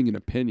giving an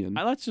opinion.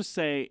 Let's just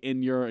say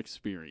in your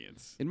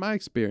experience, In my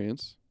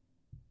experience,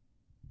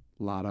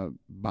 a lot of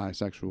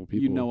bisexual people.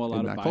 you know a lot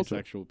in of that culture.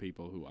 bisexual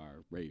people who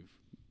are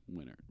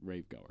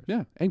rave goers.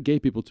 Yeah, and gay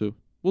people too.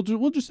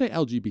 We'll just say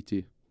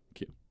LGBT.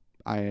 Cute.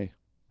 IA.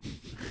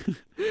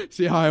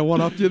 See how I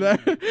one upped you there?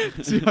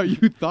 See how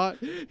you thought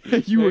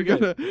you were Very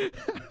gonna good.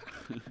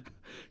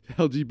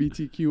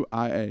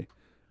 LGBTQIA.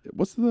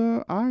 What's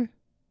the I?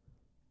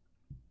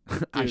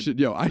 I Dude. should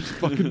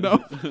fucking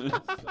know. Sign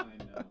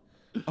now.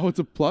 Oh, it's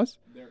a plus?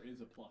 There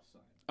is a plus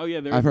sign. Oh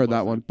yeah, I've heard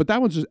that one, but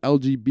that one's just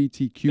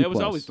LGBTQ+. That was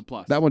always the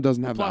plus. That one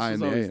doesn't have the plus I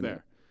and was the A always in there.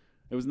 it.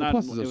 It was The not.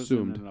 plus is It was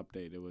assumed. in an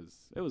update. It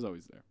was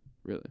always there.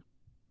 Really?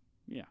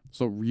 Yeah.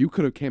 So you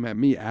could have came at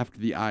me after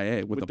the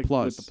IA with the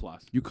plus. With the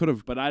plus. You could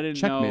have But I didn't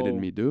checkmated know.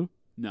 me, dude.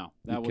 No,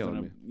 that You're wasn't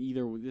killing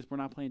either. We're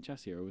not playing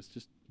chess here. It was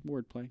just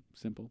wordplay,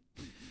 simple.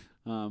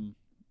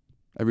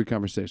 Every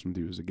conversation with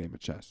you is a game of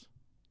chess.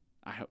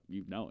 I hope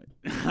you know it.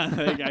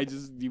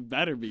 You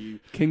better be.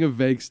 King of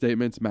vague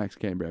statements, Max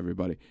Camber,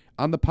 everybody.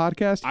 On the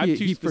podcast, I'm too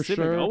he for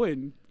specific. sure.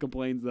 Owen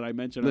complains that I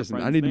mentioned. Listen,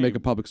 our I need to make a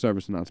name. public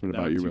service announcement That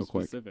about I'm you too real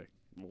quick. Specific.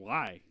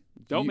 Why?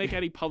 Don't You- make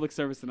any public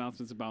service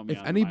announcements about me. If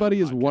on anybody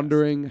my is podcast.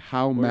 wondering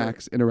how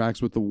Max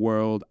interacts with the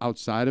world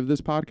outside of this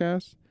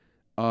podcast,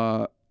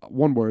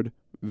 one word,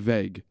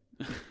 vague.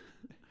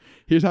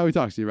 Here's how he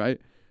talks to you,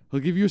 right? He'll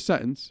give you a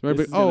sentence, right? This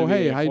But, is gonna oh, be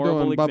hey, a how you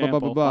horrible doing? Blah, blah, blah, blah,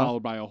 example blah.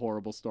 Followed by a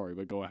horrible story,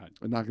 but go ahead.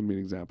 Not going to be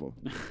an example.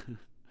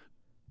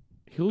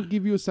 He'll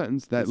give you a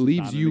sentence that This is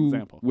leaves not an you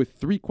example. with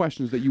 3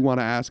 questions that you want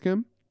to ask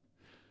him,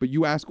 but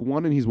you ask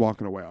one and he's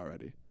walking away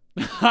already.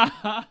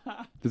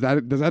 Does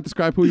that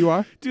describe who you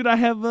are? Dude,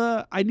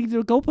 I need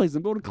to go places.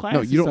 I'm going to class.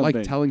 No, you or don't like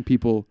something. telling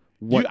people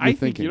what I you're think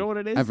thinking. you know what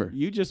it is. Ever.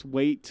 You just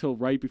wait till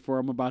right before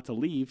I'm about to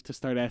leave to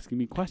start asking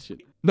me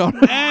questions. No.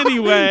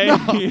 Anyway, you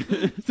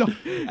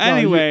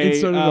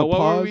inserted a what were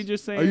pause? we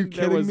just saying? Are you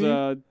There kidding was,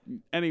 me?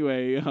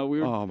 Anyway, we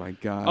were. Oh my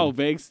god. Oh,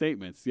 vague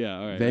statements. Yeah,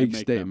 all right. vague I'd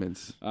make them.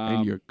 statements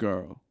and your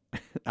girl.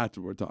 That's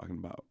what we're talking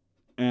about.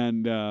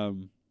 And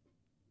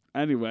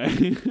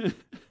anyway,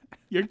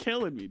 you're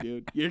killing me,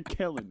 dude. You're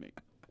killing me.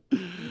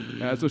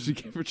 That's what she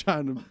gave for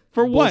trying to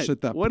For what? bullshit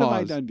that What have I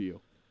pause. done to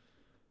you?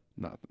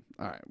 Nothing.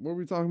 All right. What were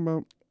we talking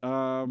about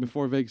Um,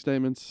 before vague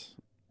statements?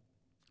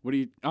 What do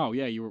you? Oh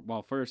yeah, you were.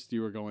 Well, first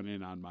you were going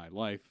in on my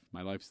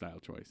lifestyle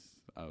choice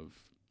of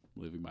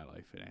living my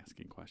life and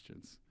asking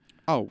questions.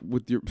 Oh,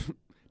 with your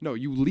no,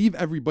 you leave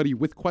everybody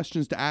with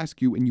questions to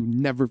ask you, and you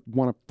never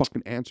want to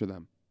fucking answer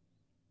them.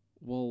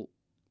 Well,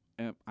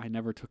 I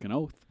never took an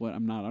oath. What?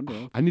 I'm not under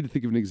oath. I need to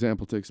think of an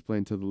example to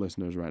explain to the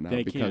listeners right now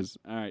They because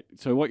can't. All right.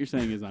 So what you're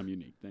saying is I'm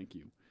unique. Thank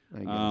you. I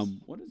guess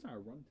What is our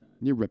runtime?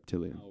 you're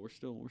reptilian. Oh, we're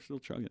still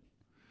chugging.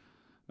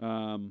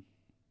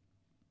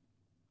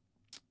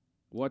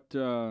 What?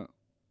 Trying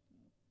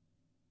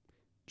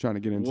to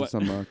get into What-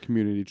 some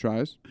community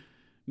tries.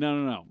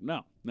 No.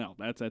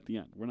 That's at the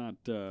end. We're not.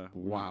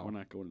 Wow. We're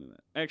not going into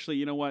that. Actually,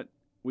 you know what?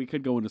 We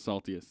could go into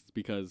saltiest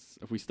because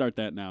if we start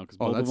that now, because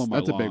Oh, both of them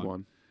that's are a big long.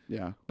 one.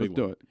 Yeah, Big let's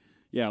do one. it.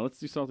 Yeah, let's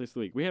do saltiest of the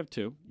week. We have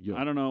 2. Yeah.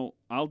 I don't know.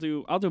 I'll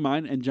do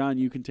mine, and John,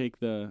 you can take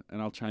and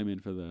I'll chime in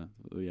for the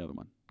other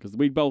one because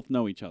we both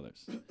know each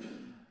other's.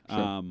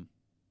 Sure.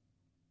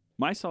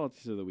 My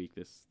saltiest of the week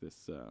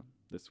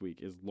this week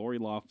is Lori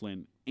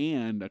Loughlin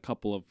and a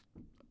couple of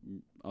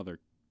other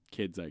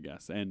kids, I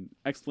guess. And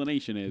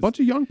explanation is Bunch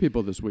of young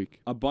people this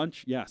week. a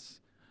bunch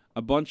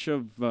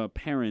of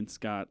parents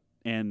got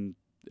and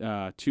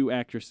 2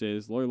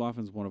 actresses. Lori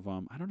Loughlin's one of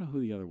them. I don't know who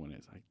the other one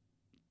is. I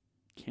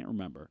can't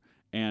remember.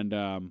 And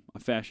a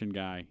fashion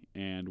guy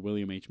and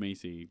William H.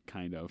 Macy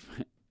kind of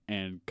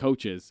and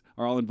coaches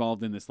are all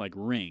involved in this like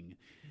ring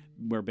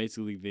where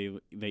basically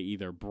they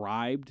either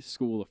bribed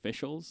school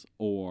officials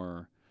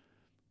or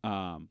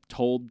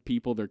told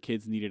people their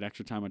kids needed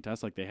extra time on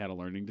tests, like they had a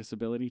learning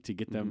disability, to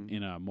get them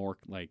in a more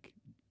like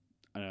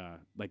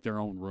their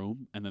own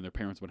room, and then their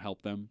parents would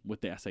help them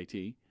with the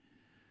SAT.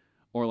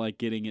 Or like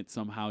getting it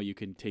somehow you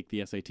can take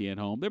the SAT at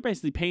home. They're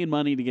basically paying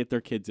money to get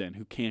their kids in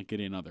who can't get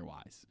in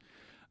otherwise.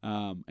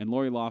 And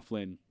Lori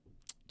Loughlin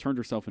turned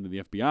herself into the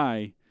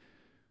FBI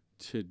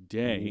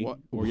today What?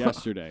 or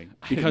yesterday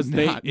I did because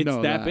not it's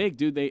know that that. big,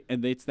 dude.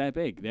 It's that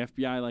big. The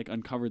FBI like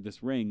uncovered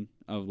this ring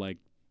of like,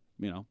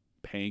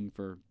 paying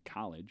for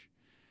college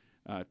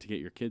to get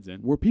your kids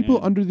in. Were people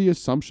And under the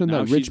assumption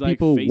now that rich she's, like,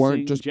 people facing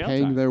weren't just jail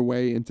paying time. their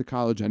way into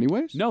college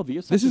anyways? No, the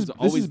This assumption's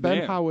always has been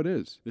there. how it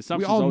is. The We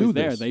assumption's all always knew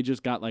there. this. They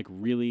just got like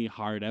really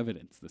hard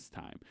evidence this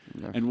time.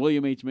 Yeah. And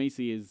William H.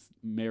 Macy is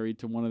married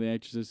to one of the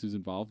actresses who's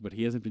involved, but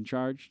he hasn't been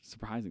charged,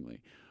 surprisingly.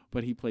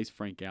 But he plays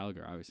Frank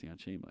Gallagher, obviously, on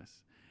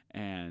Shameless.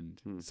 And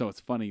so it's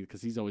funny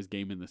because he's always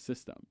gaming the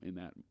system in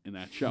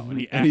that show,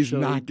 and And he's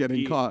not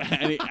getting caught.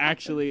 And he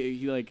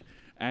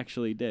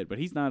actually did, but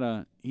he's not.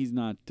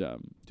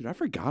 Dude, I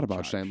forgot about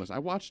Charged. Shameless. I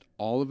watched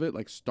all of it,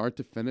 like start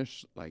to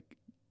finish, like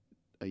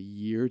a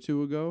year or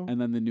 2 ago.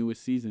 And then the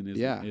newest season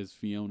Yeah. is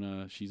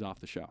Fiona. She's off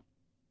the show.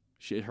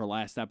 Her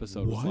last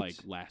episode was What? like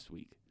last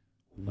week.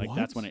 Like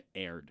that's when it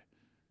aired.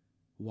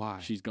 Why?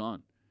 She's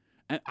gone.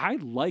 And I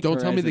like Don't her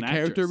tell me as the an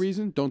character actress.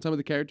 reason. Don't tell me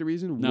the character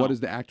reason. No. What is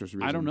the actress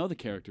reason? I don't know the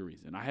character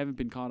reason. I haven't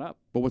been caught up.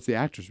 But what's the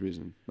actress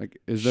reason? Like,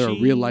 is there a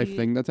real life She-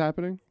 thing that's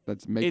happening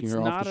that's making It's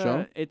her not off the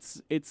show?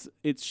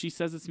 it's she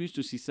says it's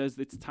mutual. She says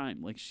it's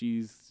time. Like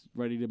she's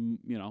ready to,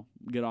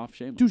 get off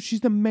Shameless. Dude,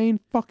 she's the main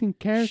fucking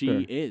character.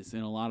 She is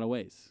in a lot of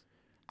ways.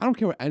 I don't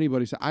care what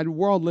anybody says.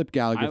 We're all Lip I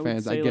Gallagher would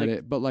fans. I say, get like,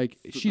 it. But, like,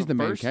 she's the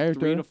main first character.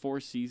 3 to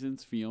 4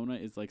 seasons, Fiona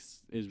is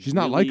She's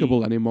not really-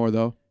 likable anymore,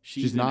 though.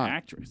 She's an not.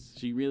 actress.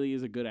 She really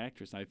is a good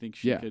actress. I think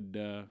she Yeah.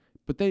 could.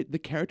 But the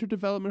character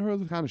development of her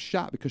was kind of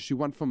shot because she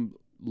went from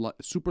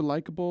super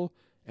likable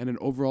and an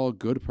overall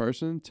good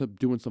person to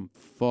doing some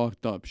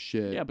fucked up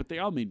shit. Yeah, but they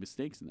all made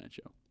mistakes in that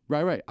show.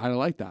 Right. I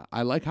like that.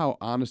 I like how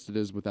honest it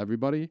is with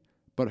everybody.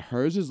 But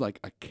hers is like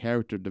a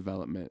character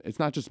development. It's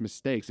not just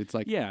mistakes. It's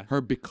like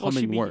her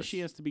becoming worse. She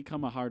has to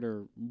become a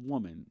harder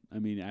woman. I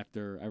mean,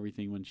 after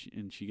everything when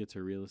she gets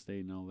her real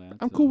estate and all that.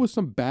 I'm cool with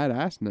some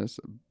badassness,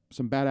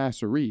 some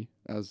badassery,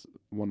 as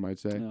one might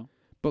say. Yeah.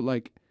 But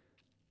like,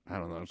 I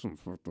don't know, some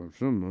fucked up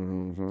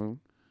shit.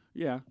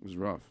 Yeah, it was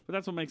rough. But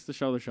that's what makes the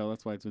show the show.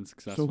 That's why it's been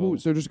successful.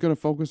 So they're just gonna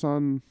focus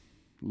on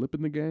Lip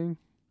in the gang?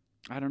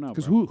 I don't know.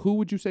 Because who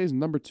would you say is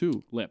number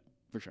 2? Lip,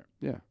 for sure.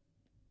 Yeah.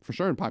 For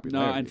sure in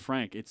popularity. No, and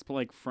Frank. It's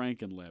like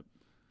Frank and Lip.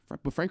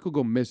 But Frank will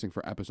go missing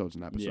for episodes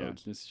and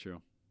episodes. Yeah, this is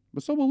true.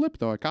 But so will Lip,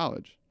 though, at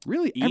college.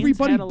 Really? Ian's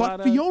everybody had a but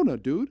lot Fiona,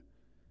 dude.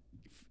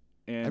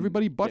 And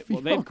everybody but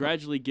Fiona. Well, they've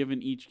gradually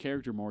given each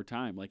character more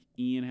time. Like,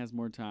 Ian has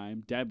more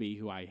time. Debbie,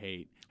 who I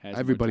hate, has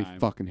everybody more time.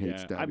 fucking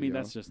hates Debbie. I mean,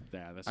 that's just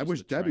that. That's I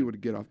wish Debbie would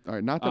get off. All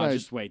right, not that I...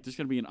 Just wait. There's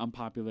going to be an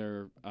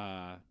unpopular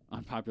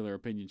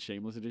opinion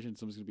shameless edition.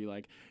 Someone's going to be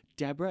like,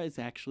 Deborah is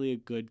actually a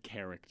good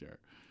character.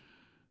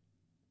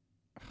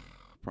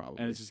 Probably.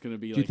 And it's just going to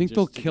be Do you think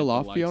they'll kill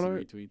off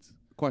Fiona?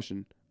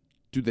 Question.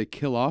 Do they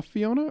kill off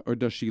Fiona or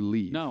does she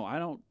leave? No, I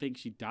don't think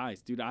she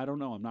dies. Dude, I don't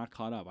know. I'm not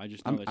caught up. I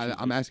just know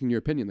I'm asking your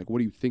opinion. Like, what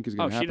do you think is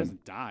going to happen? She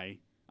doesn't die.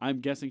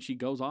 I'm guessing she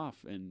goes off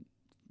and,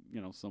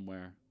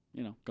 somewhere,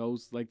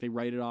 goes, like, they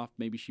write it off.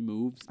 Maybe she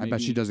moves. I bet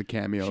she does a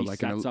cameo,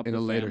 like, in a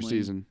later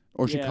season.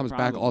 Or she comes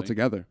back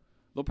altogether.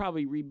 They'll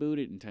probably reboot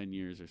it in 10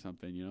 years or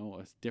something,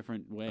 a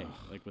different way,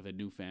 like with a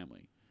new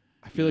family.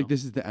 I feel like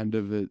this is the end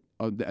of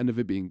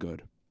it being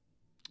good.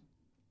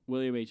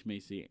 William H.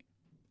 Macy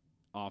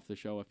off the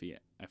show, if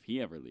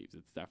he ever leaves,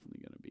 it's definitely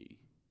going to be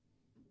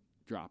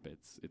drop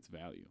its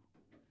value.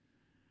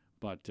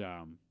 But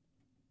so,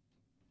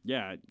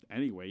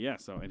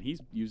 and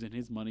he's using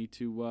his money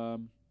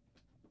to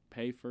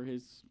pay for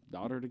his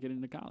daughter to get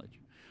into college.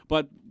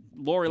 But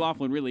Lori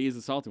Loughlin really is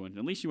a salty one.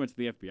 At least she went to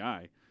the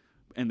FBI.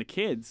 And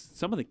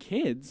some of the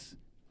kids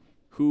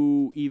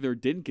who either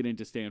didn't get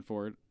into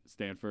Stanford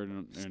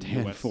and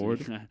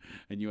USC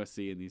and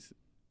USC and these,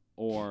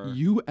 or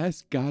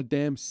U.S.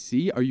 goddamn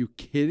C? Are you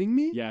kidding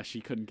me? Yeah,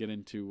 she couldn't get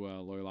into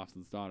Lori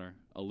Loughlin's daughter,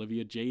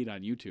 Olivia Jade,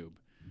 on YouTube,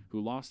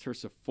 who lost her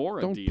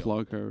Sephora deal. Don't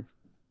plug her.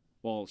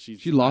 Well,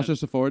 she lost her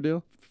Sephora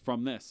deal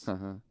from this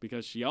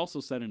because she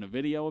also said in a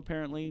video.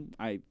 Apparently,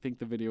 I think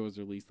the video was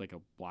released like a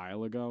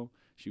while ago.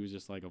 She was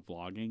just like a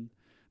vlogging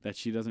that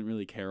she doesn't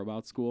really care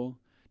about school,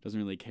 doesn't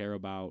really care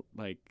about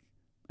like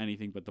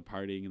anything but the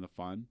partying and the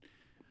fun.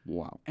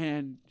 Wow.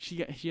 And she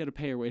had to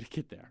pay her way to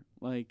get there.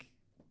 Like,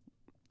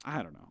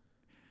 I don't know.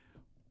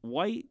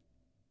 White.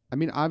 I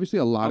mean, obviously,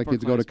 a lot of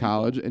kids go to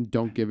college and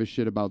don't give a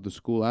shit about the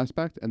school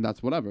aspect, and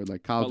that's whatever.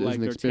 Like, college is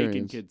an experience. They're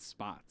taking kids'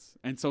 spots,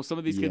 and so some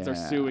of these kids are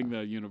suing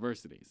the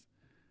universities.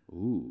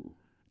 Ooh.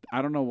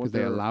 I don't know what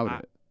they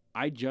allowed it.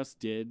 I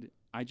just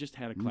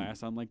had a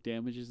class on like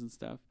damages and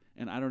stuff,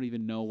 and I don't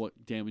even know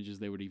what damages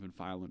they would even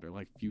file under,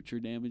 like future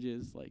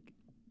damages. Like,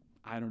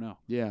 I don't know.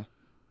 Yeah.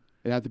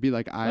 It'd have to be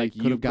like I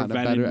could have gotten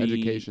a better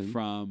education,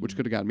 which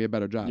could have gotten me a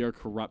better job. Your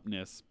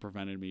corruptness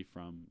prevented me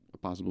from a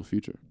possible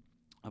future.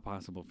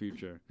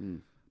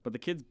 But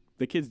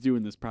the kids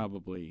doing this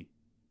probably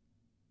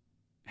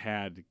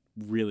had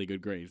really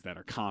good grades that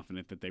are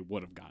confident that they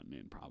would have gotten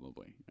in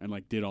probably, and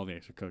like did all the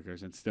extra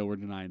cookers and still were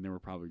denied. And they were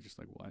probably just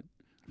like, what?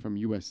 From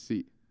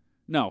USC?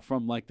 No,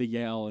 from like the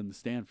Yale and the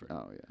Stanford.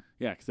 Oh yeah,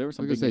 yeah, because there were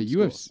some. I was gonna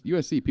say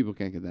USC people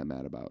can't get that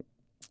mad about.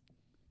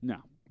 No,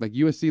 like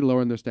USC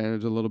lowering their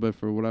standards a little bit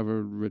for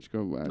whatever rich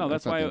go. No,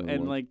 that's why,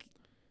 and like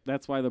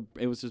that's why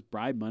it was just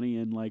bribe money,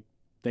 and like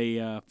they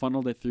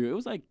funneled it through. It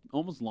was like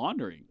almost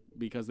laundering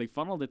because they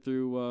funneled it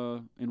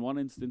through in one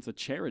instance a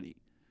charity.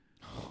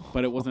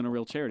 But it wasn't a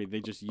real charity.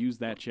 They just used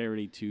that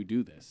charity to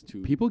do this.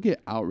 People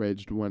get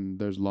outraged when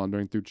there's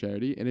laundering through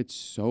charity, and it's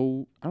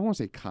so, I don't want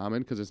to say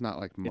common because it's not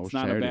like most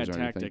charities. It's not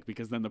a bad tactic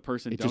because then the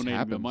person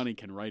donating the money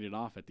can write it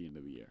off at the end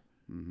of the year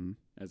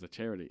as a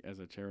charity, as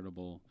a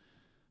charitable,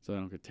 so they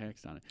don't get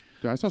taxed on it.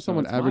 Dude, I saw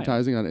someone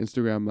advertising on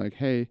Instagram like,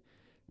 hey,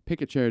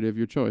 pick a charity of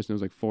your choice. And it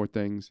was like 4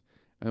 things.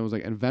 And it was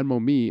like, and Venmo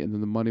me, and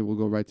then the money will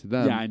go right to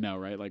them. Yeah, I know,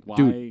 right? Like, why?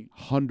 Dude,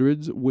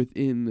 hundreds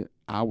within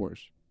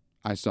hours.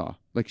 I saw.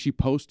 Like, she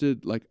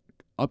posted, like,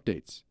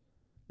 updates.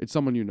 It's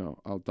someone you know.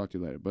 I'll talk to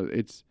you later. But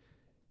it's,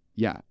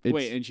 yeah.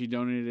 Wait, and she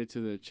donated it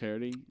to the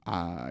charity?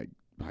 I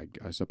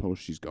suppose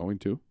she's going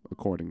to,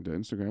 according to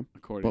Instagram.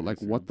 But,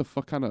 like, what the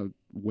fuck kind of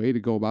way to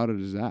go about it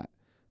is that?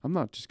 I'm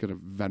not just going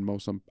to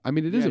Venmo some. I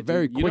mean, it is a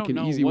very quick and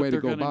easy way to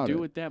go about it. You don't know what they're going to do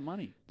with that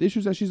money. The issue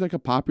is that she's, like, a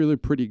popular,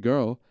 pretty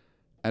girl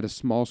at a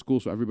small school,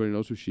 so everybody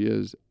knows who she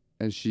is.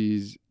 And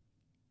she's,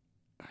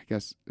 I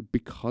guess,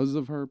 because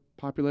of her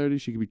popularity,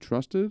 she can be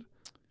trusted.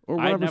 Or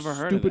whatever. I've never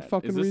heard of that.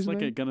 Fucking is this reasoning.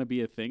 like going to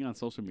be a thing on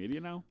social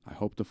media now? I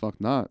hope the fuck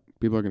not.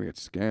 People are going to get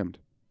scammed.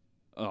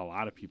 Oh, a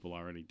lot of people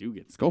already do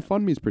get scammed.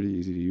 GoFundMe is pretty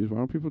easy to use. Why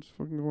don't people just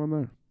fucking go on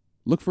there?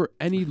 Look for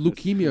any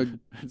leukemia.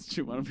 That's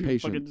true. Why don't people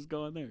fucking just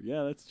go on there?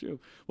 Yeah, that's true.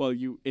 Well,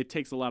 it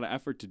takes a lot of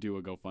effort to do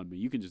a GoFundMe.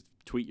 You can just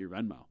tweet your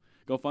Venmo.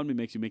 GoFundMe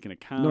makes you make an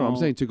account. No, I'm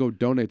saying to go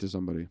donate to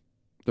somebody.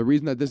 The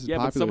reason that this is Yeah,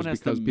 but popular someone is has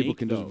to because people make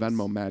can just those.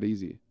 Venmo mad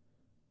easy.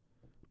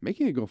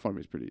 Making a GoFundMe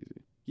is pretty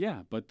easy.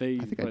 Yeah, but I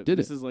think I but did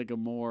this it. is like a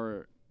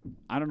more.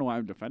 I don't know why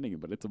I'm defending it,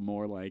 but it's a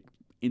more like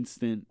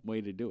instant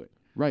way to do it.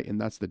 Right, and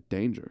that's the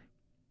danger.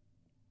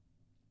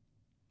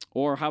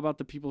 Or how about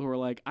the people who are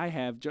like, I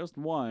have just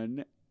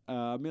won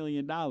 $1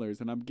 million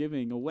and I'm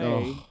giving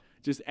away. Ugh.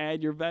 Just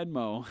add your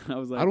Venmo. I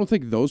was like, I don't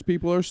think those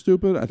people are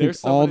stupid. I think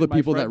There's all someone the in my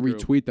people that friend group,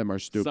 retweet them are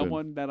stupid.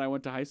 someone that I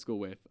went to high school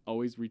with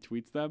always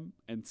retweets them,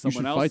 and You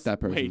someone should else. fight that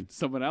person. Wait,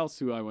 someone else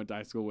who I went to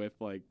high school with,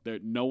 like,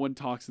 no one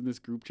talks in this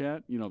group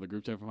chat. You know, the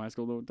group chat from high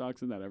school, no one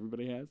talks in that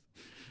everybody has.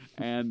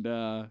 And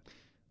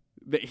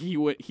he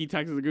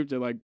texted the group chat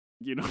like,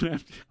 you don't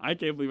have to. I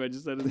can't believe I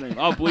just said his name.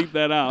 I'll bleep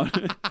that out.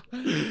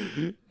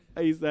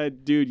 He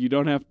said, "Dude, you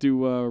don't have to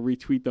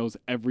retweet those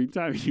every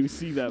time you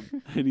see them."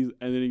 And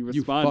then he You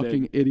responded.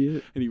 fucking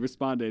idiot. And he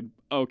responded,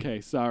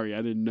 "Okay, sorry,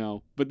 I didn't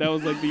know." But that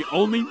was like the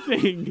only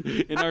thing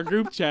in our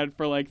group chat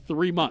for like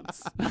 3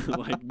 months,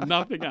 like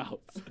nothing else.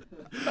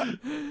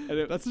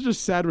 And That's such a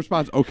sad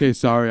response. Okay,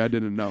 sorry, I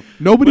didn't know.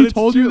 Nobody but it's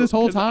told you true, this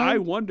whole 'cause I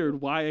time? wondered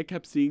why I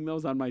kept seeing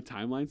those on my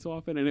timeline so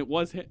often, and it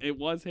was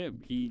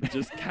him. He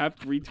just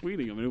kept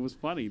retweeting them, and it was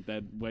funny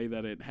that way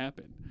that it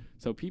happened.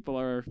 So people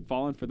are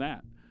falling for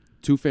that.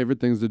 Two favorite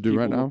things to do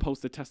People right will now.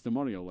 post a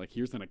testimonial like,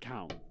 "Here's an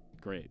account."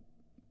 Great.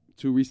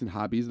 Two recent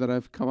hobbies that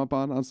I've come up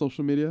on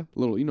social media.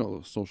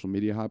 Little social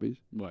media hobbies.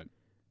 What?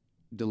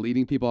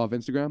 Deleting people off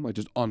Instagram, like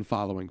just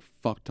unfollowing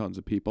fuck tons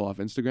of people off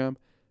Instagram,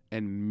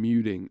 and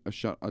muting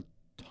a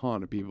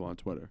ton of people on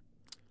Twitter.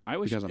 I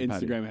wish Because I'm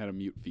petty. Instagram had a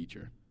mute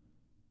feature.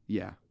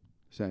 Yeah,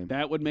 same.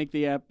 That would make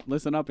the app.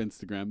 Listen up,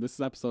 Instagram. This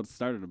episode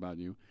started about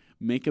you.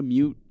 Make a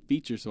mute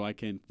feature so I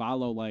can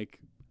follow like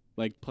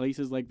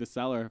places like The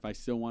Cellar. If I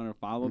still want to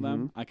follow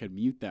them, I could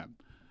mute them.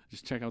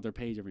 Just check out their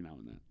page every now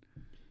and then.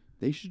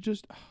 They should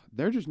just.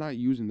 They're just not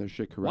using their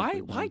shit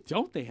correctly. Why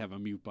don't they have a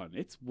mute button?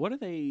 It's what are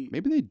they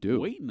Maybe they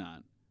do. waiting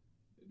on?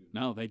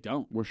 No, they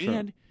don't. We're sure.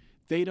 And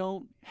they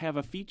don't have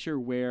a feature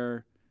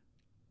where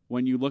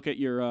when you look at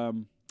your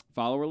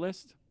follower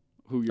list,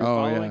 who you're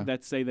following, yeah.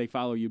 that say they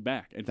follow you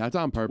back. And That's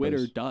on purpose.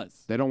 Twitter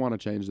does. They don't want to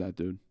change that,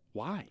 dude.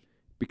 Why?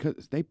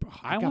 Because they.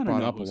 I got want to brought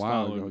know up a who's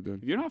while following. ago,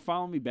 dude. If you're not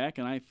following me back,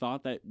 and I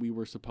thought that we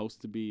were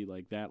supposed to be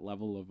like that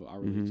level of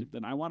our relationship,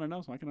 then I want to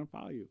know so I can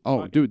unfollow you.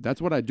 Oh, Fuck. dude,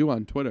 that's what I do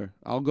on Twitter.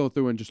 I'll go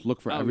through and just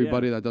look for Oh,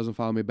 everybody that doesn't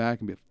follow me back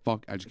and be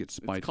fuck. I just get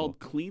spiteful. It's called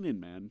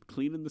cleaning, man.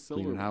 Cleaning the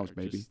silverware. house,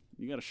 baby.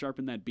 You got to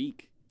sharpen that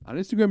beak. On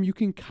Instagram, you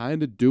can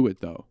kind of do it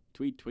though.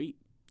 Tweet.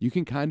 You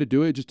can kind of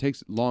do it. It just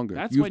takes longer.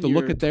 That's you when have to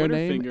look your at their Twitter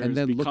name fingers and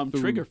then become look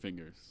through. trigger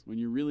fingers. When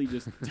you really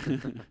just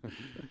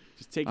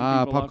just taking people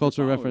Pop off your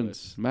culture follower reference.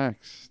 list.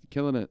 Max,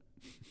 killing it.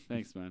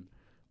 Thanks, man.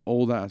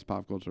 Old ass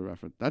pop culture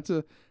reference. That's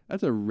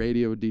a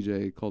radio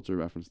DJ culture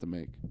reference to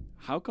make.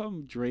 How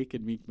come Drake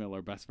and Meek Mill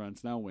are best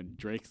friends now when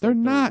Drake's They're like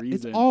the not. It's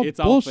reason? all fake.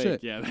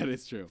 bullshit. Yeah, that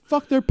is true.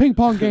 Fuck their ping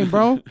pong game,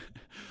 bro.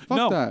 Fuck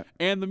no, that.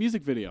 and the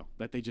music video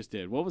that they just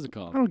did. What was it I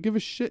called? don't give a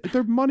shit.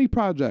 They're money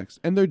projects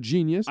and they're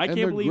genius I and can't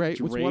they're believe great.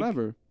 It's Drake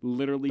whatever.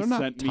 Literally They're not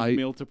sent tight. Meek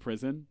Mill to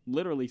prison.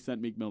 Literally sent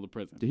Meek Mill to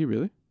prison. Did he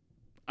really?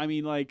 I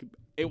mean, like,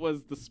 it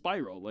was the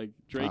spiral. Like,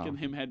 Drake Wow. and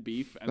him had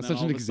beef. And That's then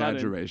such all an of a sudden-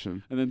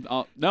 exaggeration. and then,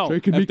 no.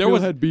 Drake and if Meek there Mill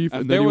was, had beef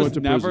if and there then he was went to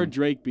never prison.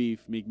 Drake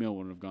beef, Meek Mill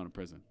wouldn't have gone to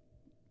prison.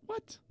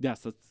 What?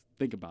 Yes, let's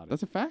think about it.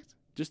 That's a fact?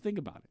 Just think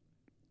about it.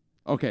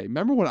 Okay,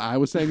 remember when I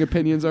was saying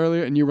opinions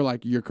earlier and you were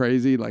like, you're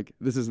crazy, like,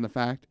 this isn't a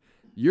fact?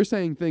 You're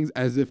saying things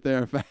as if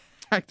they're a fact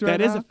right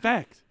That is now? a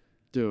fact.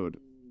 Dude,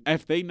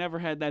 If they never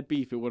had that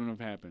beef, it wouldn't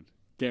have happened.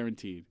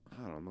 Guaranteed.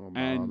 I don't know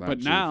about all that But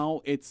shit.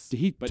 now it's Did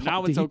he but ta-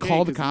 now did it's he okay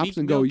call the 'cause cops Meek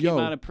and Mill go, came yo?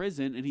 out of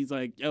prison and he's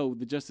like, yo,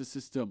 the justice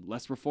system,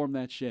 let's reform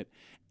that shit.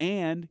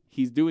 And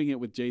he's doing it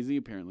with Jay-Z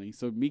apparently.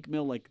 So Meek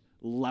Mill like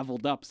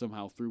leveled up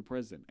somehow through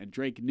prison, and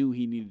Drake knew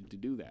he needed to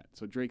do that.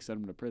 So Drake sent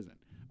him to prison,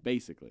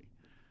 basically.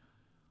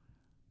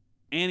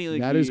 Annie,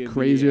 like, that is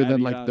crazier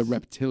than like the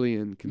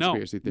reptilian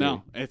conspiracy theory.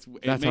 No, it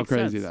That's how makes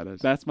crazy sense. that is.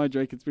 That's my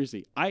Drake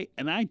conspiracy. I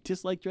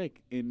dislike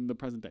Drake in the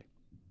present day.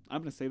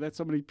 I'm gonna say that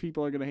so many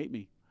people are gonna hate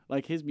me.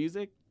 Like his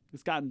music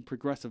has gotten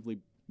progressively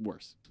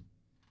worse.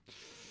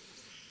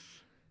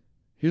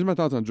 Here's my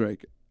thoughts on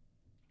Drake.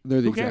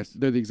 They're Who cares?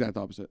 the exact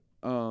opposite.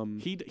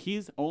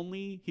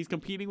 He's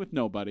competing with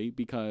nobody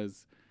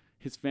because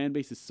his fan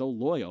base is so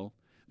loyal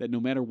that no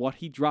matter what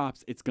he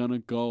drops, it's gonna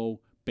go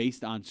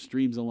based on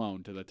streams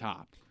alone to the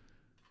top.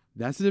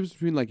 That's the difference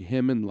between like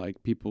him and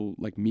like people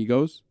like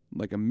Migos.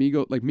 Like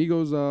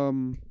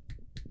Migos,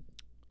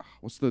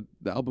 what's the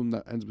album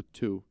that ends with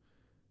 2?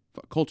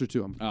 Culture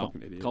 2. I'm a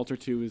fucking idiot. Culture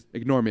 2 is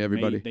Ignore me,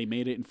 everybody. they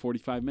made it in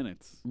 45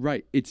 minutes.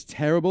 Right. It's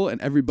terrible,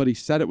 and everybody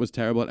said it was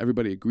terrible, and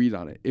everybody agreed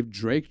on it. If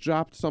Drake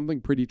dropped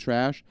something pretty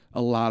trash,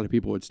 a lot of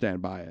people would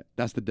stand by it.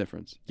 That's the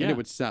difference. Yeah. And it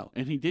would sell.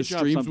 And he did The drop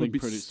streams something would be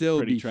still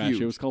pretty be trash.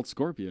 huge. It was called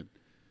Scorpion.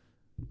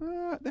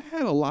 They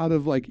had a lot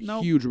of like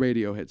Nope. huge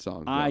radio hit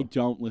songs. I though.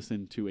 don't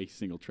listen to a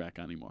single track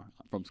anymore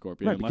from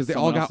Scorpion. Right, unless because they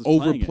all someone got else is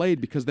playing it. overplayed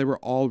because they were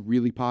all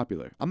really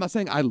popular. I'm not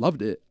saying I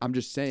loved it. I'm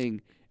just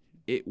saying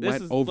it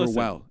went over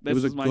well. It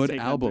was a good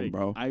album,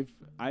 bro.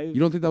 You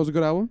don't think that was a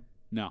good album?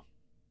 No.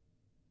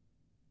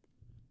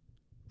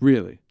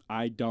 Really?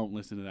 I don't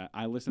listen to that.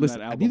 I listen to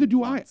that album. Neither do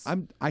once.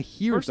 I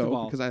hear First it of though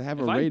all, because I have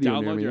a if radio I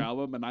near download me. your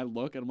album and I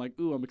look and I'm like,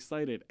 ooh, I'm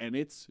excited, and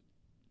it's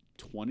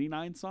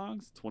 29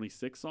 songs,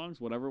 26 songs,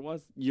 whatever it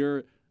was.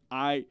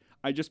 I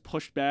just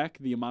pushed back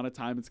the amount of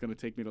time it's going to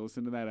take me to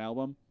listen to that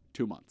album.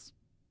 2 months.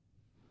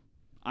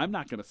 I'm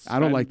not going to. I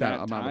don't like that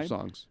amount of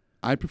songs.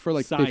 I prefer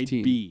like Side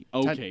 15. B.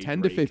 Okay,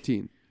 10 to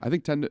 15. I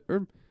think 10 to,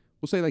 or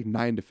we'll say like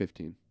 9 to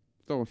 15.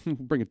 So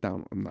bring it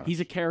down. I'm not. He's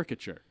a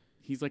caricature.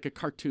 He's like a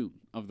cartoon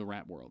of the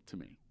rap world to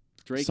me.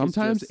 Drake.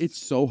 Sometimes it's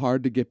so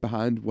hard to get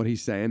behind what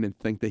he's saying and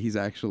think that he's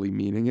actually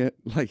meaning it,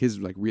 like his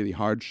like really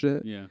hard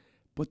shit. Yeah.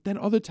 But then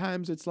other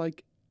times it's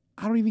like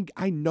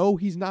I know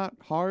he's not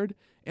hard,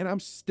 and I'm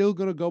still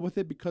gonna go with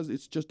it because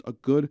it's just a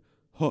good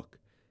hook.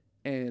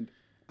 And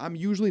I'm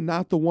usually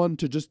not the one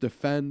to just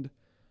defend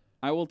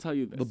I will tell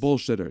you this. the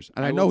bullshitters.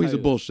 And I know he's a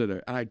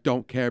bullshitter, and I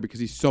don't care because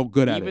he's so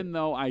good at it. Even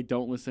though I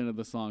don't listen to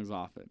the songs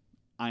often,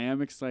 I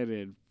am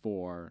excited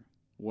for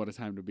What a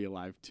Time to Be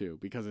Alive 2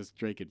 because it's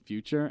Drake and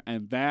Future,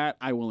 and that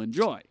I will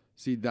enjoy.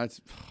 See, I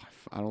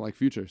don't like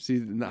Future. See,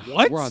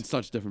 what? We're on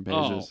such different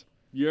pages.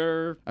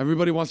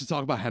 Everybody wants to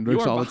talk about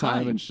Hendrix all the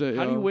time and shit.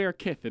 How do you wear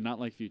Kith and not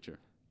like Future?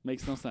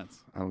 Makes no sense.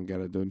 I don't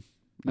get it, dude.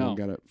 No. I don't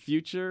get it.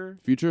 Future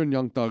and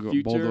Young Thug,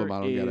 both of them, I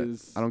don't get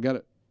it. I don't get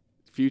it.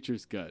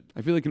 Future's good.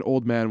 I feel like an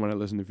old man when I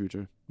listen to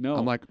Future. No.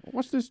 I'm like,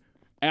 what's this?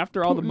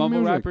 After all the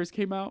mumble rappers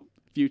came out,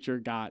 Future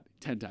got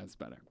 10 times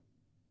better.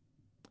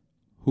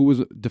 Who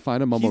was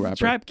define a mumble He's rapper? The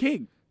trap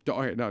king.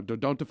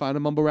 Don't define a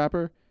mumble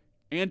rapper.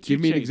 And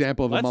give me an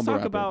example of a mumble rapper.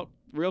 Let's talk about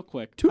real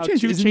quick. 2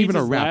 Chainz isn't even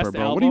a rapper,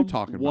 bro. What are you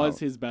talking about? Was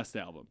his best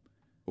album?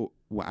 Oh,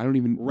 I don't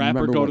even Rapper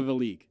remember Go to the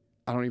League.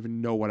 I don't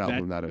even know what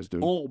album that is,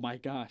 dude. Oh my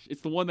gosh,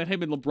 it's the one that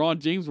him and LeBron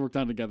James worked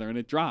on together, and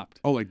it dropped.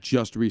 Oh, like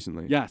just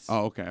recently? Yes.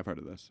 Oh, okay. I've heard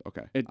of this.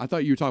 Okay. I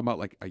thought you were talking about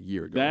like a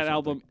year ago. That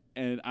album,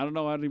 and I don't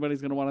know how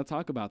anybody's gonna want to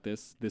talk about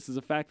this. This is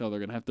a fact, though. They're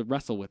gonna have to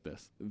wrestle with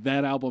this.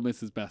 That album is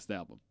his best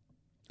album.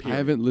 Period. I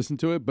haven't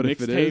listened to it, but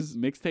if it is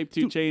mixtape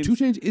 2 Chainz, 2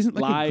 Chainz isn't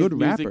like live a good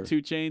music rapper.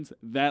 2 Chainz,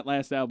 that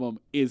last album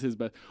is his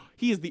best.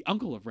 He is the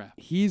uncle of rap.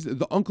 He's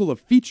the uncle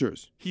of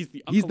features. He's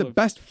the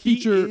best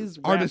feature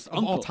artist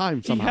of all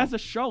time. Somehow he has a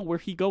show where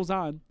he goes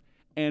on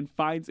and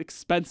finds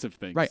expensive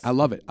things. Right, I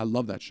love it. I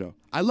love that show.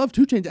 I love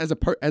 2 Chainz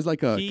as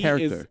like a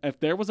character. If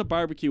there was a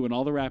barbecue and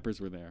all the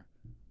rappers were there,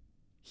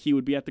 he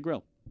would be at the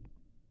grill.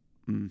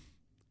 Just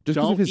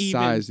because of his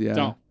size, yeah.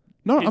 Don't.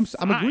 No,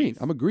 I'm agreeing.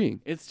 I'm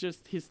agreeing. It's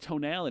just his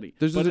tonality.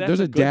 There's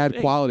a dad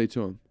quality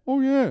to him. Oh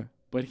yeah.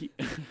 But he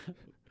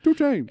 2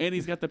 Chainz. And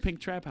he's got the pink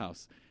trap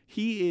house.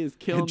 He is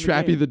killing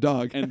Trappy the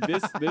dog. And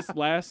this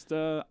last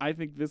I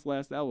think this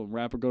last album,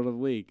 Rapper Go to the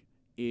League,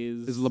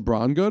 is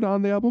LeBron good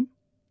on the album?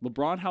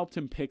 LeBron helped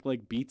him pick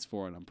like beats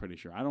for it, I'm pretty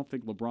sure. I don't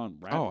think LeBron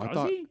rapped. Oh, I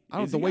thought he? I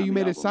don't know the way you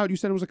made it sound, you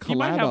said it was a collab He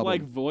might have album.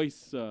 like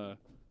voice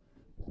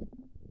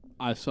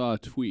I saw a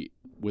tweet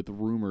with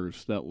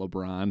rumors that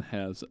LeBron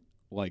has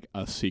like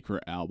a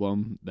secret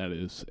album that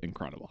is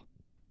incredible.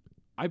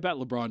 I bet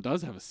LeBron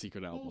does have a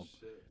secret album.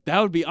 Bullshit.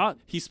 That would be odd.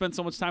 He spent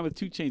so much time with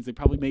 2 Chainz, they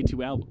probably made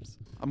 2 albums.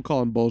 I'm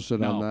calling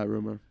bullshit on that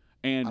rumor.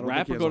 And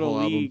Rapper Go to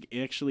League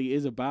actually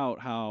is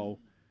about how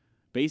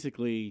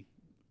basically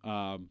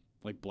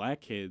like black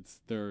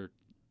kids, they're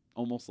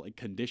almost like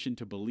conditioned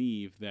to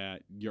believe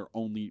that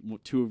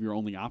two of your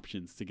only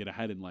options to get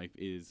ahead in life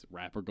is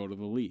rap or go to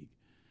the league.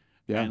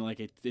 Yeah. And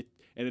like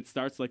it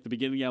starts like the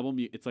beginning of the album,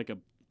 it's like a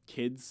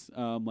kid's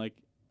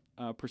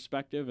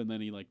perspective, and then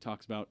he like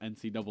talks about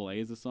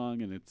NCAA as a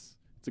song, and it's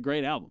a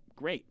great album.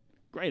 Great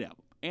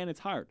album. And it's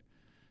hard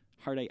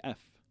AF.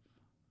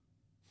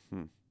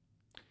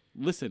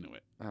 Listen to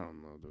it. I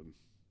don't know, dude.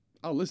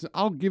 I'll listen.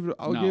 I'll give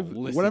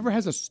whatever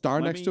has a star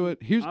next to it.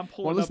 Here's want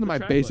to listen to my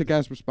basic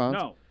ass response.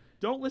 No,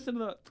 don't listen to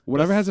the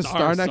whatever has a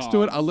star next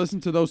to it. I'll listen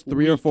to those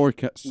 3 or 4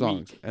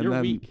 songs, and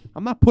then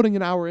I'm not putting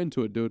an hour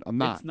into it, dude. I'm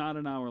not. It's not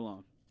an hour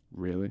long.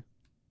 Really?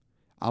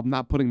 I'm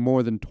not putting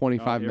more than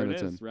 25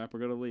 minutes in. Rapper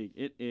Go to League.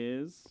 It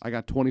is. I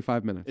got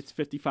 25 minutes. It's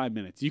 55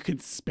 minutes. You can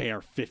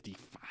spare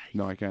 55.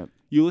 No, I can't.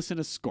 You listen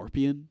to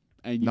Scorpion.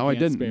 And no, I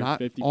didn't. Spare not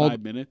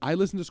 55 minutes. I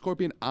listened to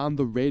Scorpion on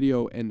the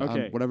radio and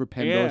on whatever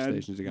Pandora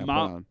stations you got put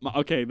on.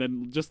 Okay,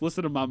 then just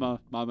listen to Mama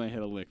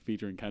Hit a Lick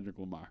featuring Kendrick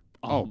Lamar.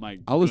 Oh my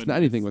I'll listen to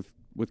anything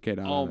with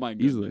K-Dot. Oh my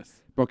goodness. Easily.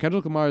 Bro,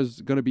 Kendrick Lamar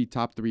is going to be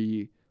top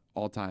 3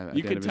 all time at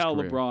you the end can of his tell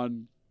career.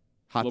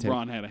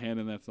 LeBron had a hand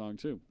in that song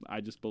too.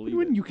 I just believe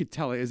it. You could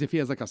tell it as if he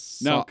has like a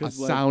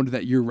sound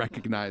that you're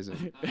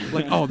recognizing.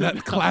 Like, oh,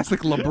 that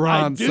classic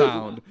LeBron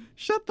sound.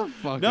 Shut the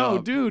fuck up. No,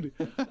 dude.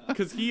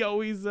 Because he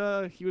always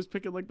he was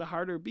picking like the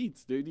harder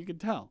beats, dude. You can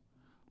tell.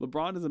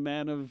 LeBron is a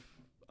man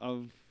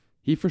of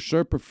He for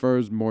sure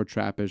prefers more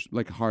trappish,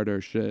 like harder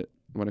shit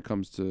when it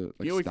comes to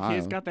like style.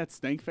 He's got that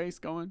stank face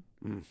going.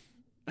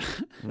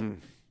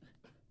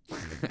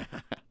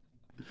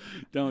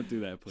 Don't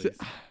do that, please.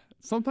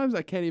 Sometimes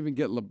I can't even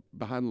get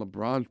behind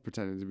LeBron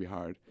pretending to be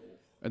hard.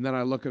 And then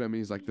I look at him and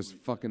he's like this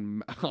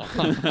fucking... and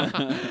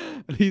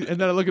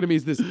then I look at him,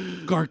 he's this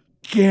gargantuan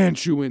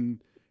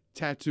gargantuan,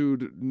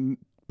 tattooed,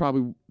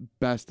 probably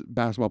best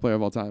basketball player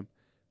of all time.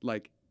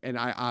 Like, and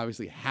I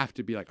obviously have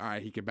to be like, all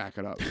right, he can back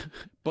it up.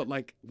 But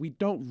like, we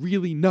don't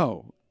really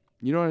know.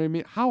 You know what I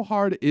mean? How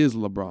hard is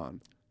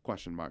LeBron?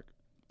 Question mark.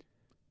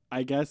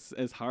 I guess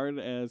as hard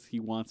as he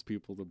wants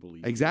people to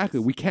believe. Exactly.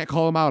 We can't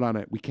call him out on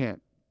it. We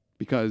can't.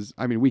 Because,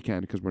 I mean, we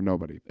can because we're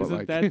nobody. But Isn't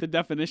like, that the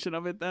definition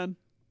of it then?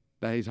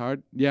 that he's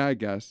hard? Yeah, I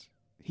guess.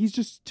 He's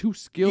just too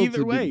skilled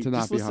Either way, to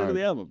not just be listen hard. to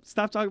the album.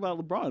 Stop talking about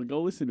LeBron.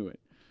 Go listen to it.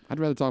 I'd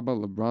rather talk about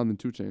LeBron than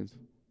 2 Chainz.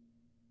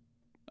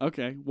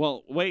 Okay.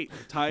 Well, wait.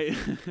 Tie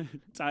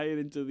it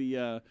into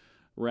the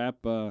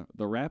rap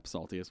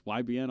saltiest.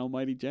 YBN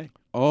Almighty J.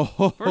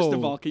 Oh. First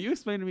of all, can you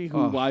explain to me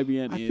who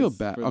YBN I is feel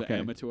bad. for Okay. the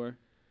amateur?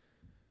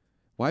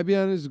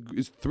 YBN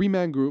is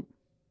 3-man group.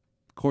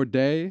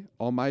 Corday,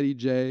 Almighty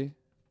J,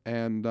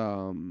 and I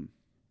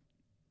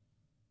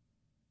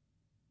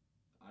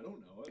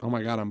don't know it. oh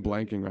my god, I'm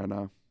blanking right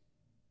now.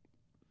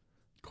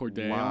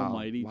 Corday, Wow.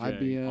 Almighty J.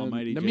 YBN.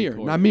 Almighty J. Namir.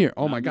 Corday. Namir.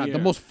 Oh my god, the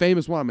Namir. most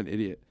famous one. I'm an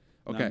idiot.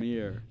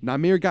 Okay.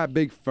 Namir got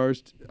big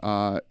first.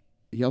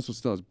 He also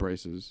still has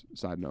braces.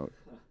 Side note.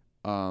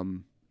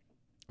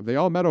 They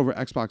all met over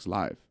Xbox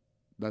Live.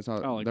 That's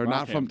how like they're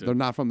not from. Rockhampton. They're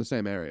not from the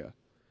same area.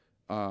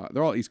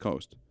 They're all East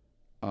Coast.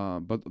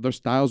 But their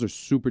styles are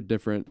super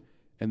different,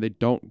 and they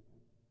don't.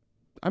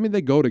 I mean,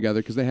 they go together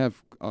because they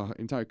have an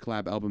entire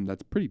collab album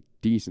that's pretty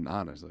decent,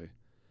 honestly.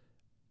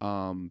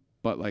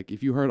 But like,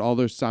 if you heard all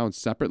their sounds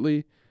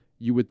separately,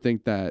 you would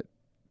think that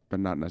they're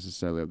not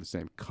necessarily of the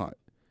same cut.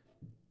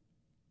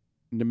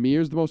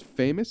 Namir's the most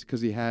famous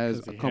because he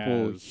has a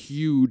couple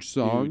huge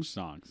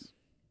songs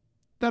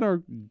that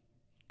are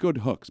good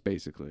hooks,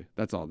 basically.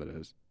 That's all that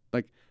is.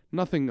 Like,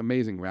 nothing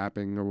amazing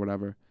rapping or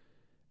whatever.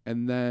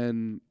 And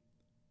then,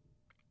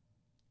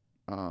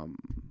 oh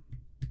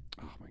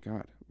my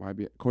God,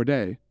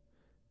 Corday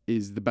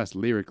is the best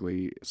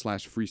lyrically /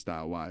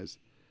 freestyle wise,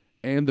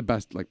 and the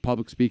best like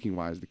public speaking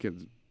wise. The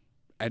kid's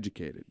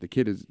educated. The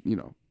kid is,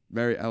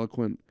 very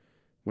eloquent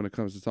when it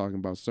comes to talking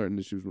about certain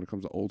issues. When it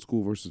comes to old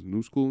school versus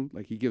new school,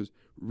 like he gives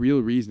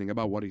real reasoning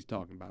about what he's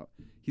talking about.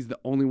 He's the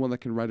only one that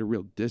can write a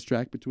real diss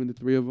track between the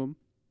three of them.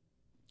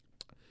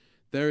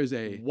 There is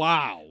a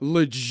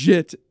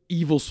legit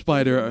evil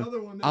spider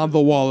on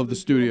the wall of the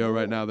studio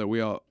right now that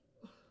we all.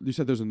 You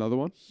said there's another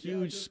one?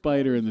 Huge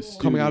spider in the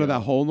studio. Coming out of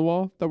that hole in the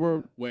wall that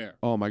we're. Where?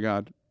 Oh my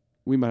God,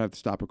 we might have to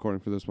stop recording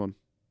for this one.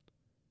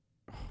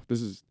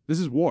 This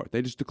is war.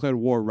 They just declared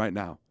war right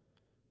now.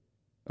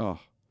 Oh,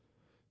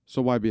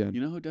 so YBN.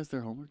 You know who does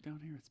their homework down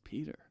here? It's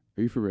Peter.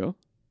 Are you for real?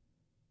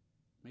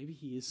 Maybe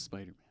he is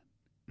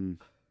Spider-Man.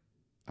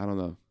 I don't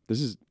know.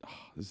 This is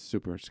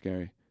super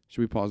scary.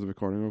 Should we pause the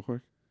recording real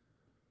quick?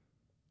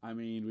 I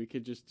mean, we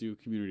could just do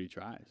community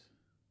tries.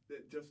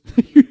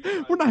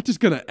 We're not just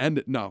gonna end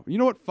it. No, you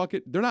know what? Fuck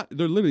it. They're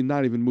literally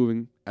not even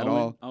moving at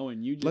all.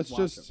 Owen, you just Let's watch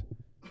just.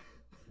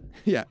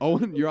 Yeah,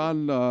 Owen, you're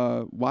on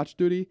watch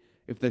duty.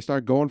 If they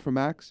start going for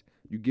Max,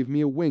 you give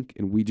me a wink,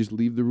 and we just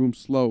leave the room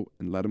slow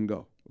and let them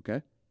go.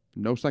 Okay?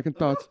 No second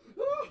thoughts.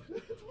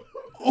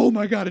 Oh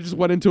my God! It just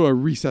went into a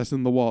recess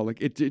in the wall.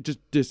 Like it just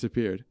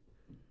disappeared.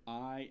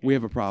 We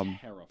have a problem.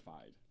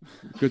 Terrified.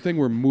 Good thing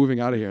we're moving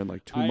out of here in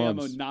like 2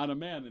 months. I am not a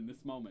man in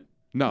this moment.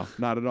 No,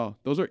 not at all.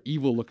 Those are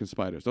evil looking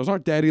spiders. Those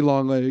aren't daddy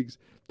long legs.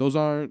 Those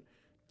are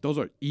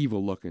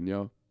evil looking,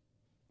 yo.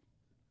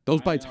 Those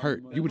bites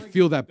hurt. You would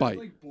feel that bite.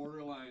 Like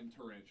borderline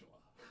tarantula.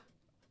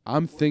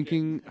 I'm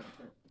thinking,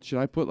 should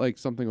I put like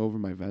something over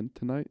my vent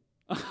tonight?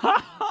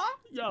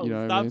 Yo, You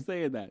know what stop I mean?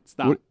 saying that.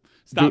 Stop.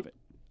 Stop it.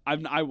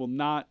 I will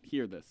not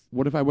hear this.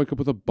 What if I wake up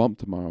with a bump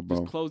tomorrow, bro?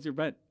 Just close your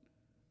vent.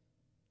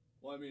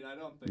 Well, I mean, I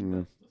don't think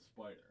that's the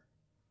spider.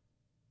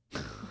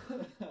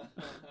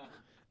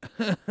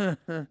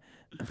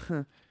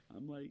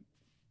 I'm like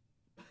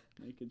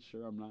making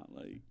sure I'm not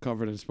like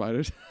Covered in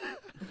spiders.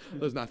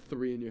 There's not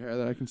 3 in your hair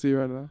that I can see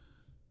right now.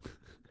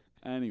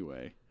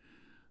 Anyway,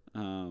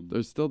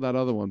 There's still that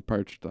other one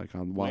perched like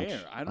on watch.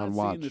 where? I'm on not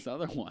watch. seeing this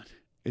other one.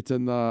 It's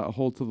in the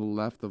hole to the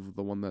left of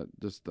the one that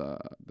just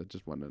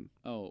went in.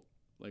 Oh,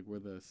 like where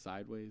the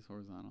sideways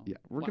horizontal. Yeah,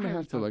 we're Why gonna are we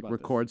have to talking like about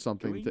this? record Can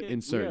something we to get-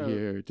 insert yeah.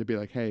 here to be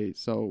like, hey,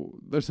 so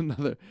there's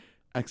another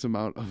X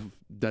amount of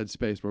dead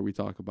space where we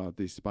talk about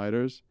these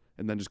spiders,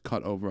 and then just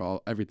cut over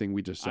everything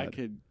we just said.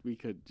 We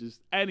could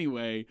just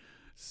anyway.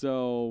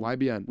 So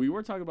YBN. we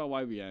were talking about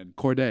YBN.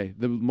 Corday,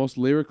 the most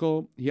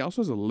lyrical. He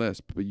also has a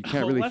lisp, but you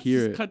can't really Let's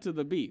hear just it. cut to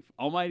the beef.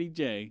 Almighty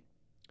J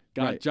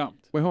got Right.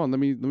 jumped. Wait, hold on. Let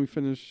me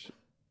finish.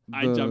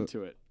 I jumped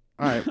to it.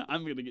 All right.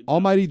 I'm gonna get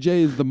Almighty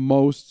J is the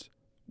most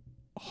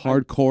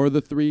hardcore of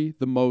the 3,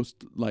 the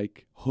most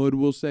like hood,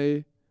 we'll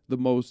say, the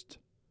most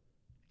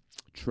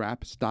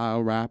trap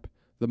style rap,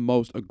 the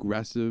most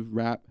aggressive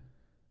rap,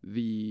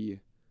 the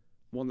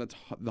one that's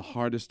the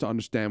hardest to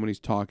understand when he's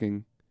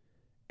talking,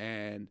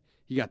 and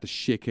he got the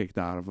shit kicked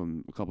out of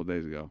him a couple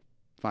days ago,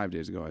 5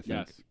 days ago, I think.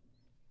 Yes.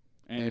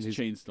 And his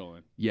chain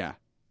stolen. Yeah,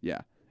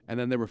 yeah. And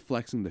then they were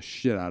flexing the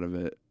shit out of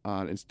it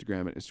on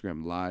Instagram and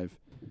Instagram Live.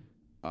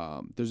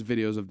 There's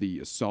videos of the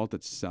assault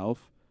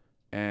itself,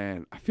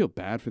 And I feel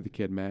bad for the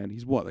kid, man.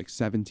 He's what, like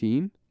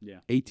 17? Yeah.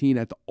 18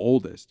 at the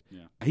oldest.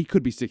 Yeah. He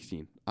could be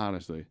 16,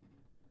 honestly.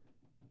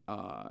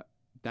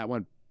 That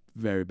went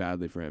very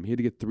badly for him. He had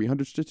to get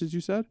 300 stitches,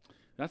 you said?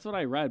 That's what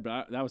I read,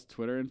 but that was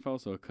Twitter info,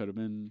 so it could have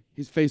been.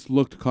 His face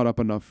looked cut up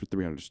enough for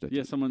 300 stitches.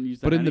 Yeah, someone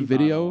used that. But in the honey bottle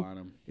video, on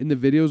him. in the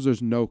videos,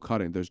 there's no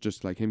cutting. There's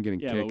just like him getting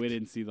Yeah, kicked. but we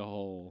didn't see the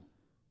whole.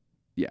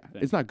 Yeah,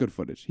 thing. it's not good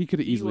footage. He could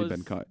have easily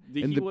been cut.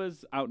 He And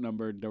was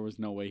outnumbered. There was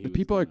no way he the was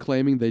people are gonna-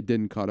 claiming they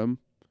didn't cut him,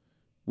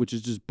 which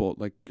is just bull.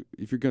 Like,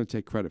 if you're gonna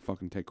take credit,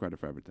 fucking take credit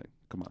for everything.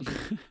 Come on,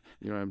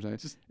 you know what I'm saying?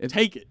 Just If-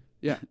 take it.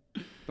 Yeah,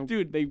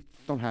 Dude, they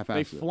don't half-ass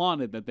they it.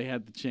 flaunted that they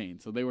had the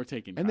chain, so they were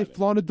taking And they credit.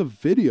 flaunted the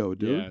video,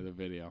 dude. Yeah, the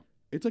video.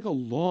 It's like a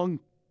long,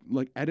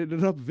 like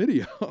edited up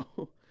video.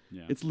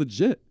 Yeah. It's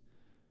legit.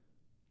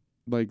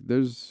 Like,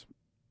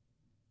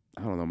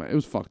 I don't know, man. It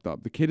was fucked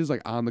up. The kid is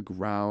like on the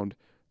ground.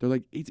 They're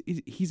like,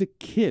 he's a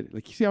kid.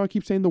 Like, you see how I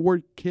keep saying the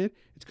word kid?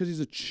 It's because he's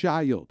a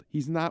child.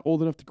 He's not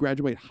old enough to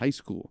graduate high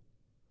school.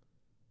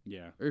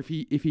 Yeah. Or if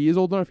he is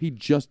old enough, he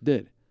just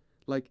did.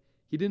 Like,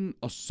 he didn't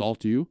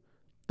assault you.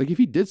 Like, if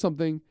he did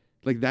something,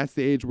 like, that's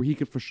the age where he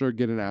could for sure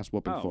get an ass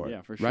whooping for it.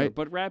 Yeah, for sure. Right?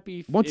 But rap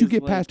beef Once you is,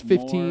 get like, past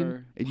 15,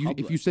 more and if you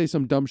public. say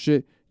some dumb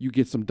shit, you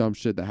get some dumb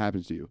shit that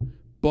happens to you.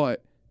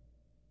 But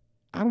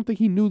I don't think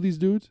he knew these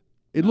dudes.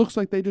 It No. looks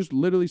like they just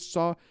literally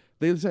saw.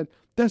 They said,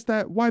 "That's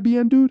that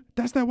YBN dude.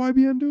 That's that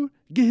YBN dude.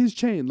 Get his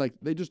chain." Like,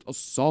 they just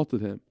assaulted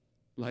him.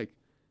 Like,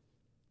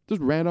 just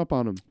ran up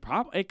on him.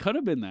 It could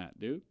have been that,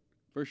 dude.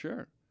 For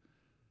sure.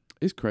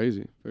 It's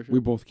crazy. For sure. We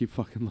both keep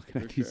fucking looking For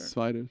at these sure.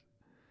 spiders.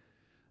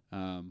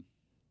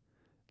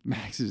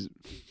 Max is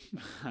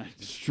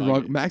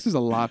Struggle. Max is a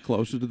lot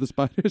closer to the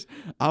spiders.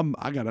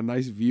 I got a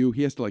nice view.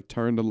 He has to like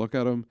turn to look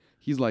at them.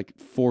 He's like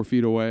 4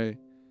 feet away.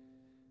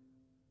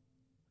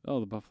 Oh,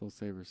 the Buffalo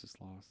Sabres just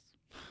lost.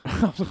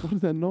 I was like, what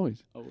is that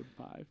noise?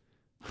 0-5.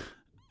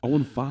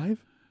 0-5?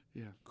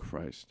 Yeah.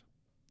 Christ.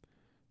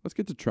 Let's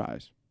get to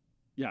tries.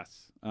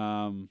 Yes.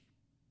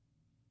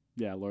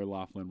 Yeah, Lori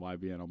Laughlin,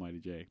 YBN, Almighty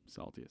J,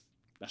 Saltiest.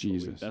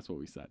 Jesus. That's what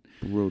we said.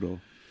 Brutal.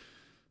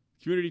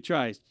 Community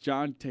tries.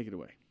 John, take it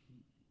away.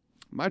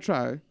 My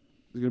try is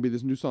going to be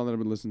this new song that I've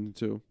been listening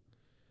to.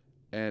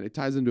 And it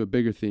ties into a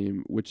bigger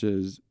theme, which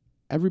is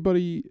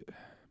everybody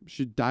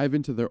should dive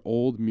into their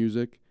old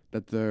music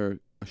that they're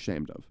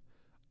ashamed of.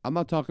 I'm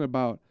not talking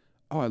about,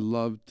 oh, I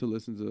love to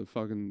listen to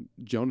fucking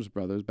Jonas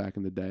Brothers back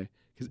in the day,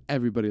 because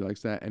everybody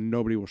likes that and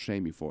nobody will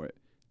shame you for it.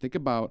 Think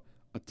about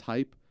a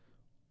type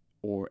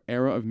or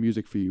era of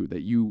music for you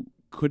that you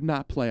could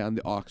not play on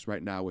the aux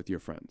right now with your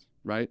friends,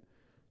 right?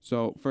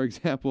 So, for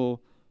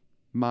example,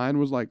 mine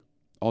was like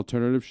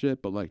alternative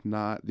shit, but like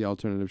not the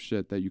alternative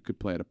shit that you could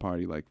play at a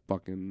party, like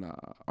fucking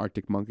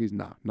Arctic Monkeys.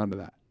 Nah, none of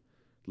that.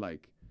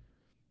 Like,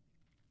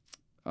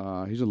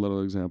 here's a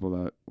little example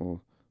that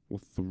we'll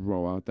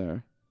throw out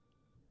there.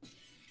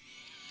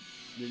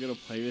 You're going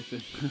to play this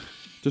in.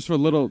 Just for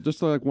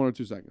like 1 or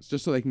 2 seconds,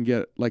 just so they can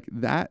get like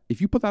that. If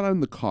you put that on in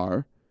the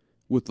car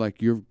with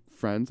like your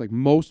friends, like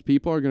most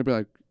people are gonna be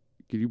like,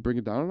 "Can you bring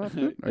it down enough?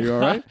 Dude? Are you all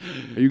right?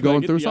 Are you Can I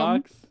going get through the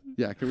something?" aux?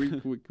 Yeah, can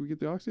we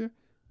get the aux here?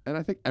 And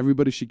I think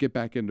everybody should get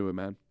back into it,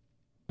 man.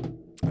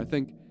 I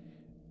think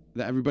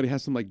that everybody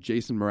has some like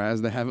Jason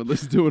Mraz they haven't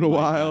listened to in a My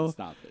God, while.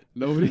 stop it.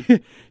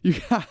 Nobody, you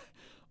got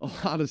a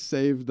lot of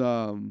saved.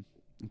 I'm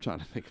trying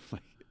to think of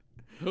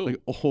Who?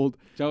 like old.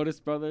 Jonas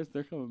Brothers,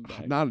 they're coming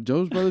back. Not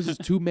Jonas Brothers is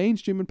too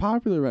mainstream and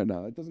popular right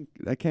now.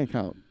 That can't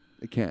count.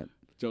 It can't.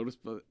 Jonas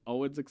Brothers.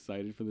 Owen's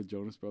excited for the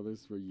Jonas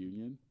Brothers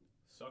reunion.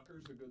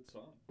 Sucker's a good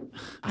song.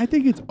 I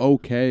think it's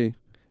okay,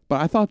 but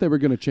I thought they were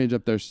gonna change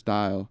up their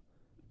style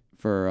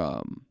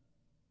for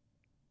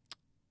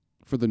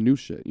the new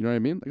shit. You know what I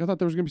mean? Like I thought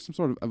there was gonna be some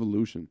sort of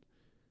evolution.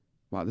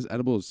 Wow, this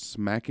edible is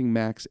smacking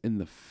Max in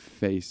the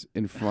face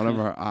in front of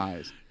our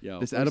eyes. Yo,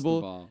 This first of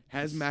edible all,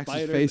 Has the Max's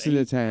spiders face in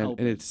ain't its hand, helping.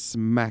 and it's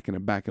smacking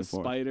it back The and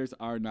forth. spiders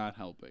are not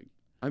helping.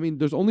 I mean,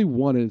 there's only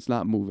one, and it's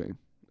not moving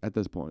at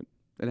this point,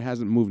 and it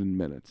hasn't moved in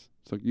minutes.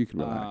 So you can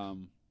relax.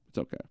 It's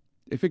okay.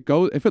 If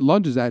it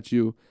lunges at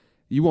you,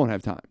 you won't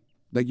have time.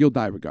 Like you'll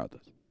die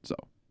regardless. So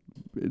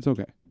it's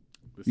okay.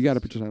 This You got to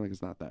is true. pretend like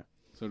it's not there.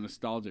 So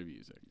nostalgia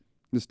music.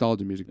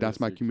 Nostalgia music. That's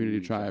my your community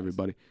community try, tries.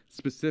 everybody.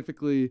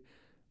 Specifically,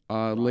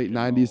 late and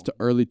 90s roll. to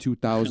early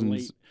 2000s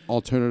Late.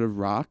 alternative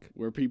rock.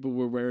 Where people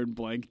were wearing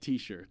blank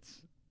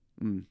T-shirts.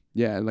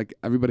 Yeah, and like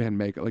everybody had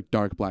makeup, like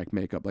dark black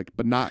makeup, like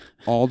but not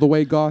all the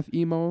way goth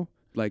emo.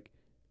 Like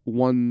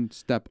one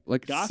step,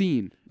 like Goth-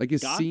 scene, like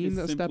is Goth scene is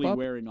a step simply up?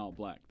 wearing all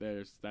black.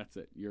 That's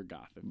it. You're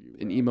goth if you.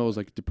 And wear emo all is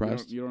black. like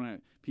depressed. You don't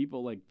have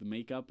people like the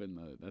makeup and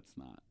that's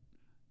not.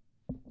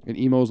 And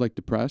emo is like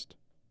depressed.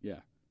 Yeah.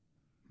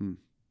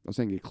 I was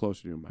saying get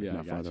closer to your mic, Yeah, I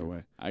not got farther you.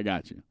 away. I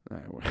got you. All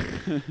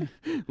right,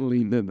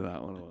 leaned into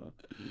that one a little.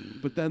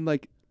 But then,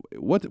 like,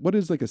 what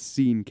is like a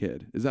scene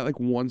kid? Is that like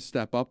one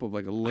step up of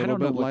like a I little don't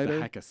know bit what lighter?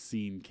 the heck a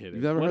scene kid is.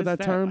 You've never What heard is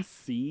that term? A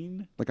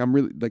scene? Like I'm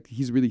really like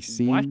he's really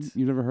seen. What?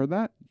 You never heard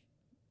that?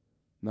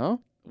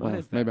 No? What Oh,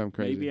 is that? maybe I'm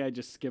crazy. Maybe I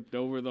just skipped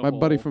over the My whole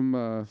buddy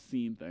from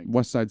scene thing.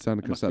 West Side That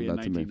Seneca must said be a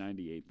that to me.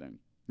 1998 thing.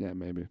 Yeah,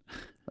 maybe.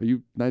 Are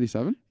you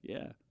 97?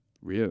 Yeah.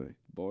 Really?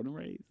 Born and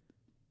raised.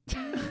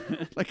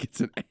 Like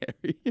it's an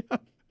area.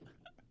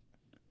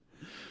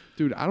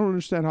 Dude, I don't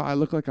understand how I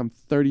look like I'm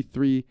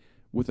 33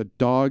 with a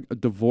dog, a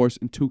divorce,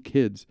 and 2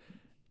 kids,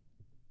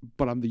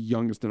 but I'm the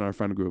youngest in our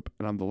friend group,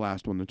 and I'm the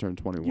last one to turn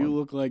 21. You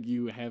look like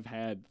you have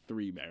had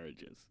 3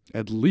 marriages.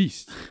 At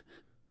least.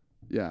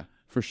 Yeah,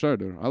 for sure,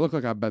 dude. I look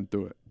like I've been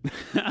through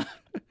it.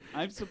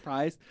 I'm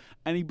surprised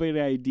anybody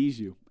IDs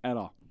you at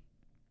all.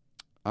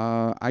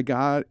 I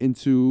got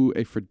into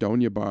a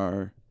Fredonia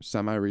bar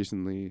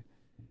semi-recently,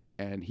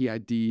 and he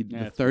ID'd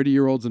the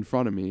 30-year-olds in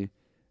front of me,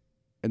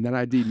 and then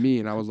ID'd me,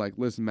 and I was like,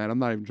 listen, man, I'm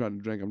not even trying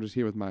to drink. I'm just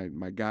here with my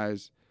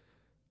guys.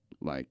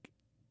 Like,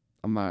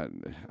 I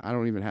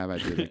don't even have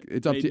ideas. Like,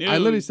 it's up to you. I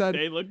literally said.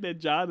 They looked at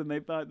John, and they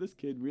thought, this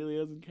kid really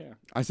doesn't care.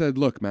 I said,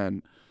 look,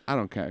 man, I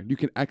don't care. You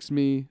can X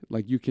me.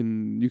 Like, you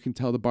can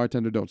tell the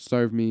bartender don't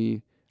serve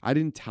me. I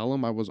didn't tell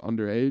him I was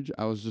underage.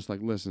 I was just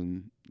like,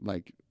 listen,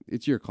 like,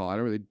 it's your call. I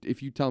don't really.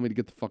 If you tell me to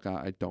get the fuck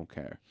out, I don't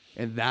care.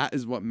 And that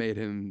is what made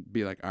him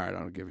be like, all right, I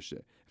don't give a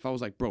shit. If I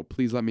was like, bro,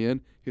 please let me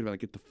in, he'd be like,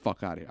 get the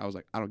fuck out of here. I was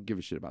like, I don't give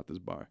a shit about this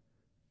bar.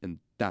 And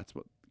that's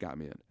what got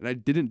me in. And I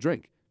didn't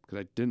drink because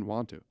I didn't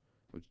want to.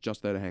 I was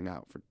just there to hang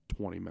out for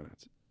 20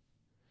 minutes.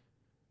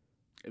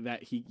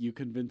 You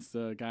convinced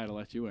the guy to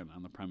let you in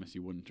on the premise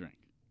you wouldn't drink.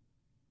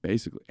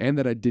 Basically. And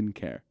that I didn't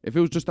care. If it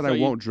was just that I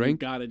won't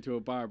drink. You got into a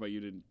bar, but you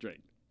didn't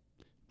drink.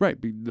 Right.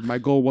 My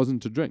goal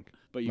wasn't to drink.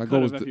 But you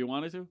could have if you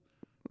wanted to?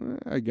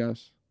 I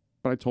guess.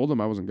 But I told him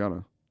I wasn't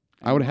gonna.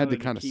 I would have had to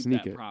kind of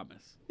sneak it.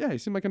 Promise. Yeah, he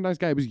seemed like a nice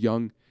guy. He was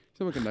young. He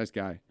seemed like a nice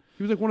guy.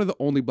 He was like one of the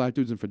only black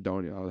dudes in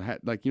Fredonia.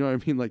 Like, you know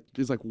what I mean? Like,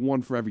 there's like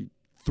one for every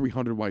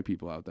 300 white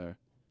people out there.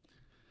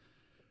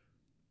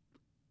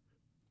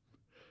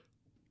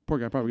 Poor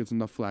guy probably gets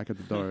enough flack at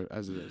the door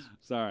as it is.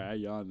 Sorry, I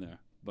yawned there.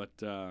 But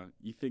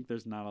you think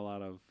there's not a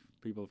lot of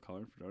people of color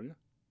in Fredonia?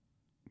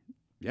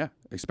 Yeah,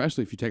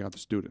 especially if you take out the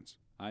students.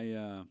 It's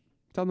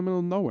out in the middle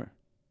of nowhere.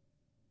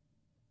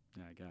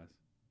 Yeah, I guess.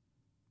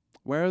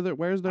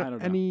 Where's there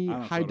any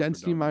high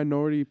density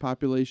minority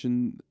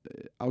population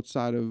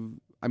outside of?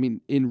 I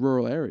mean, in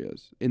rural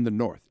areas in the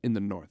north. I'm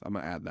gonna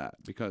add that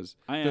because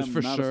there's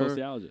for not sure a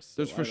sociologist.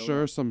 There's for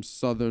sure some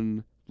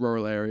southern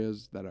rural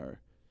areas that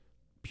are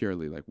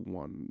purely like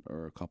one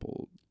or a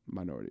couple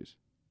minorities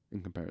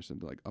in comparison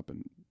to like up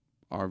in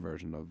our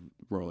version of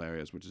rural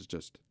areas, which is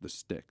just the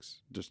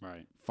sticks, just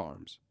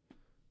farms.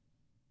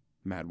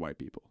 Mad white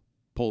people,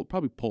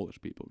 probably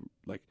Polish people.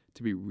 Like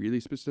to be really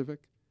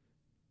specific.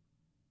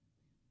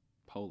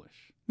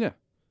 Polish. Yeah.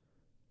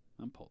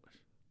 I'm Polish.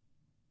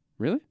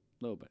 Really? A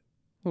little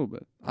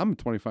bit. I'm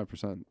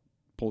 25%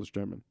 Polish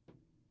German.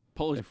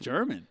 Polish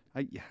German?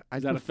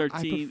 Is that a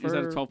 13? Is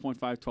that a 12.5,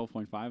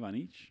 12.5 on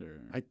each?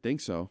 Or? I think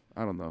so.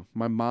 I don't know.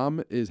 My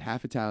mom is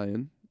half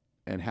Italian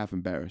and half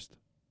embarrassed.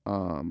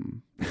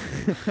 I'm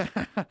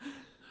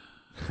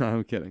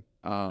kidding.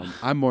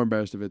 I'm more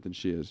embarrassed of it than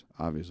she is,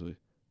 obviously,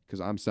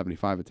 because I'm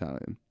 75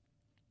 Italian.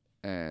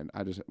 And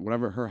I just,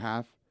 whatever her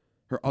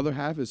other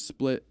half is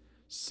split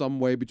some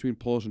way between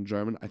Polish and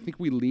German. I think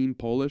we lean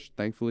Polish.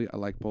 Thankfully, I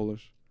like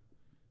Polish.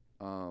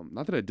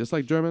 Not that I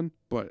dislike German,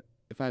 but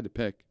if I had to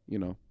pick,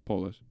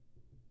 Polish.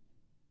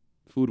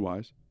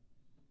 Food-wise.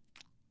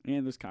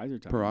 And there's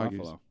Kaisertown, Pierogies.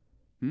 Buffalo.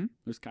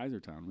 There's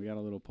Kaisertown. We got a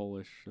little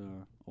Polish.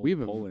 We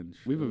have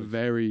a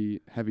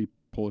very heavy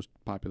Polish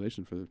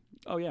population for.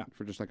 Oh yeah.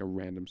 For just like a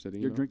random city.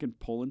 You're drinking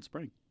Poland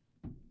Spring.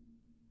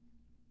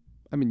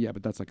 I mean, yeah,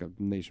 but that's like a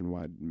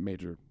nationwide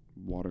major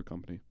water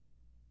company,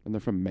 and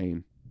they're from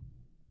Maine.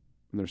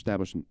 And they're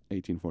established in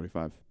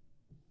 1845,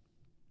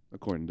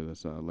 according to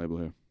this label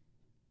here.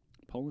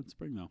 Poland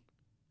Spring, though.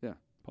 Yeah.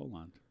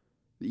 Poland.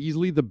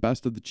 Easily the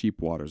best of the cheap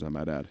waters, I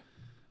might add.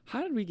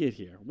 How did we get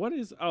here? What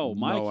is... Oh,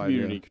 my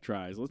community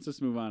tries. Let's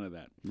just move on to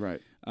that.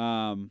 Right.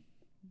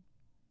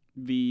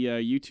 The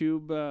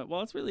YouTube...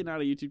 well, it's really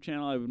not a YouTube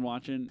channel I've been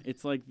watching.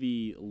 It's like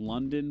the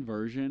London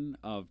version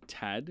of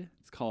TED.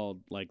 It's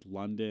called, like,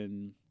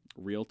 London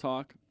Real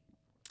Talk.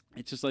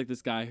 It's just like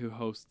this guy who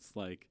hosts,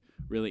 like,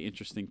 really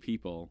interesting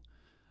people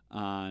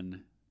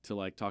on to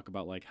like talk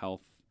about like health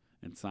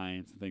and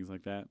science and things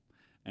like that,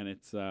 and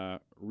it's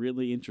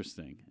really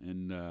interesting.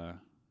 And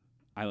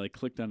I like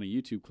clicked on a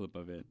YouTube clip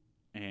of it,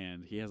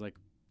 and he has like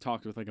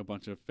talked with like a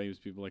bunch of famous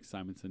people like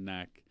Simon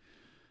Sinek,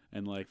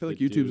 and like I feel like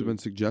YouTube's been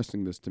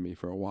suggesting this to me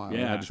for a while.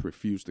 Yeah, and I just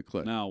refuse to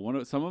click.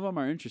 No, some of them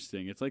are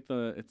interesting. It's like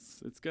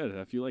it's good.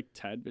 If you like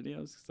TED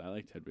videos, because I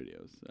like TED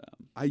videos.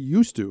 I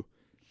used to,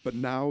 but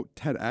now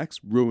TEDx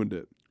ruined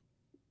it.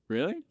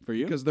 Really? For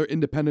you? Because they're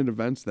independent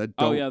events that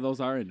don't... Oh, yeah, those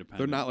are independent.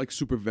 They're not, like,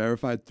 super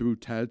verified through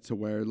TED to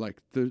where,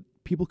 like, the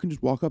people can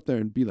just walk up there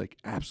and be, like,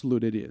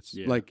 absolute idiots.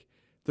 Yeah. Like,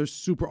 there's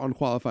super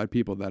unqualified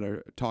people that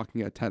are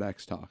talking at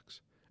TEDx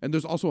talks. And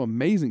there's also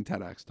amazing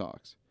TEDx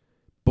talks.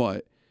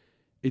 But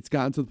it's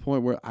gotten to the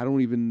point where I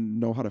don't even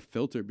know how to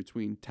filter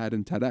between TED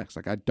and TEDx.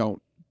 Like, I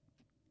don't...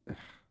 You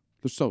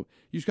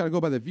just got to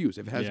go by the views.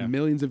 If it has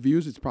millions of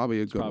views, it's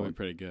probably a good one. It's probably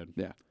pretty good.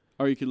 Yeah.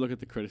 Or you could look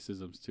at the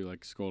criticisms, too.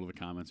 Like, scroll to the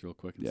comments real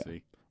quick and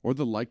see. Or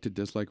the like to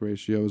dislike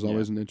ratio is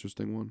always an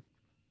interesting one.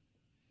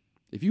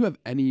 If you have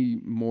any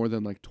more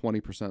than like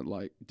 20%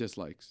 like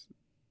dislikes,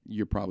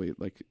 you're probably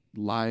like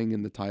lying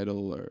in the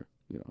title or,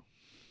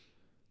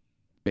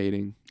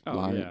 baiting,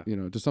 lying,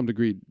 yeah. To some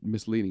degree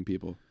misleading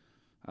people.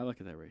 I look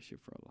at that ratio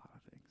for a lot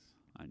of things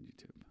on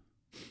YouTube.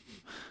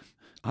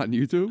 On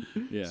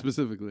YouTube? Yeah.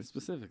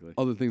 Specifically.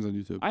 Other things on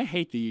YouTube. I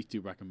hate the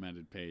YouTube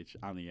recommended page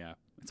on the app.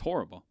 It's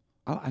horrible.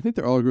 I think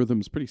their algorithm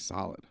is pretty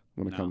solid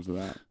when it comes to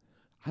that.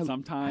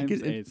 Sometimes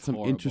it's some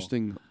horrible.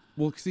 Interesting.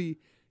 Well, see,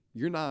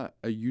 you're not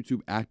a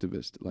YouTube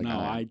activist like no,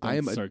 I am. I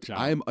don't search out.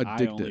 I am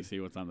addicted. I only see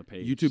what's on the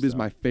page. YouTube is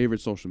my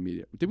favorite social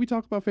media. Did we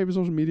talk about favorite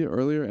social media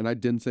earlier? And I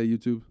didn't say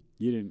YouTube.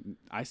 You didn't.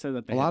 I said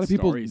that they a lot had of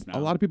people. Stories now.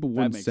 A lot of people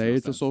wouldn't say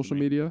it's a social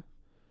me. media,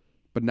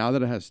 but now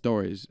that it has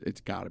stories,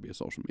 it's got to be a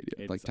social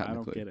media. Like I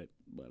technically, don't get it,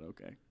 but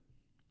okay.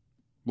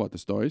 What, the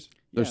stories?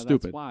 They're Yeah,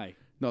 stupid. That's why.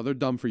 No, they're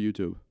dumb for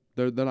YouTube.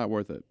 They're not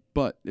worth it.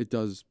 But it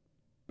does,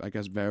 I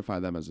guess, verify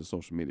them as a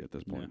social media at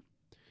this point.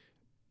 Yeah.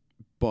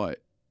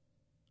 But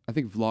I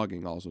think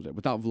vlogging also did.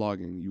 Without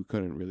vlogging, you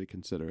couldn't really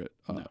consider it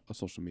No. a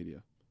social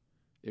media.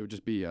 It would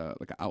just be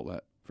like an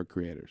outlet for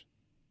creators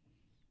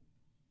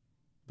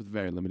with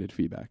very limited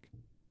feedback,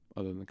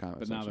 other than the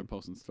comments. But now they're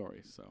posting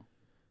stories, so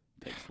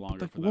it takes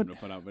longer for them to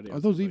put out videos. Are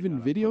those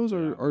even videos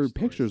or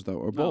pictures though,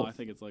 or both? No, I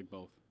think it's like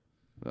both.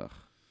 Ugh.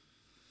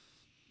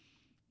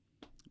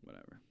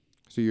 Whatever.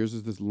 So yours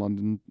is this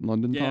London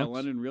Yeah, Talks?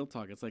 London Real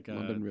Talk. It's like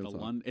London Real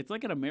Talk. It's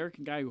like an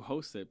American guy who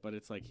hosts it, but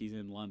it's like he's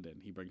in London.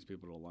 He brings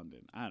people to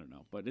London. I don't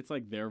know, but it's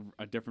like they're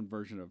a different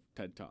version of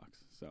TED Talks.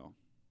 So,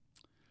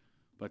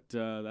 but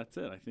that's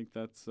it. I think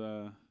that's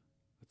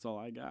all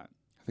I got.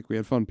 I think we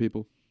had fun,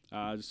 people.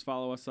 Just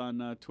follow us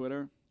on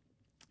Twitter,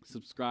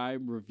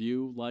 subscribe,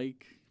 review,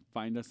 like,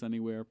 find us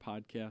anywhere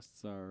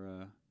podcasts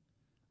are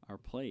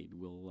played.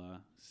 We'll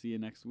see you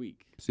next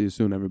week. See you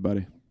soon,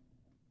 everybody.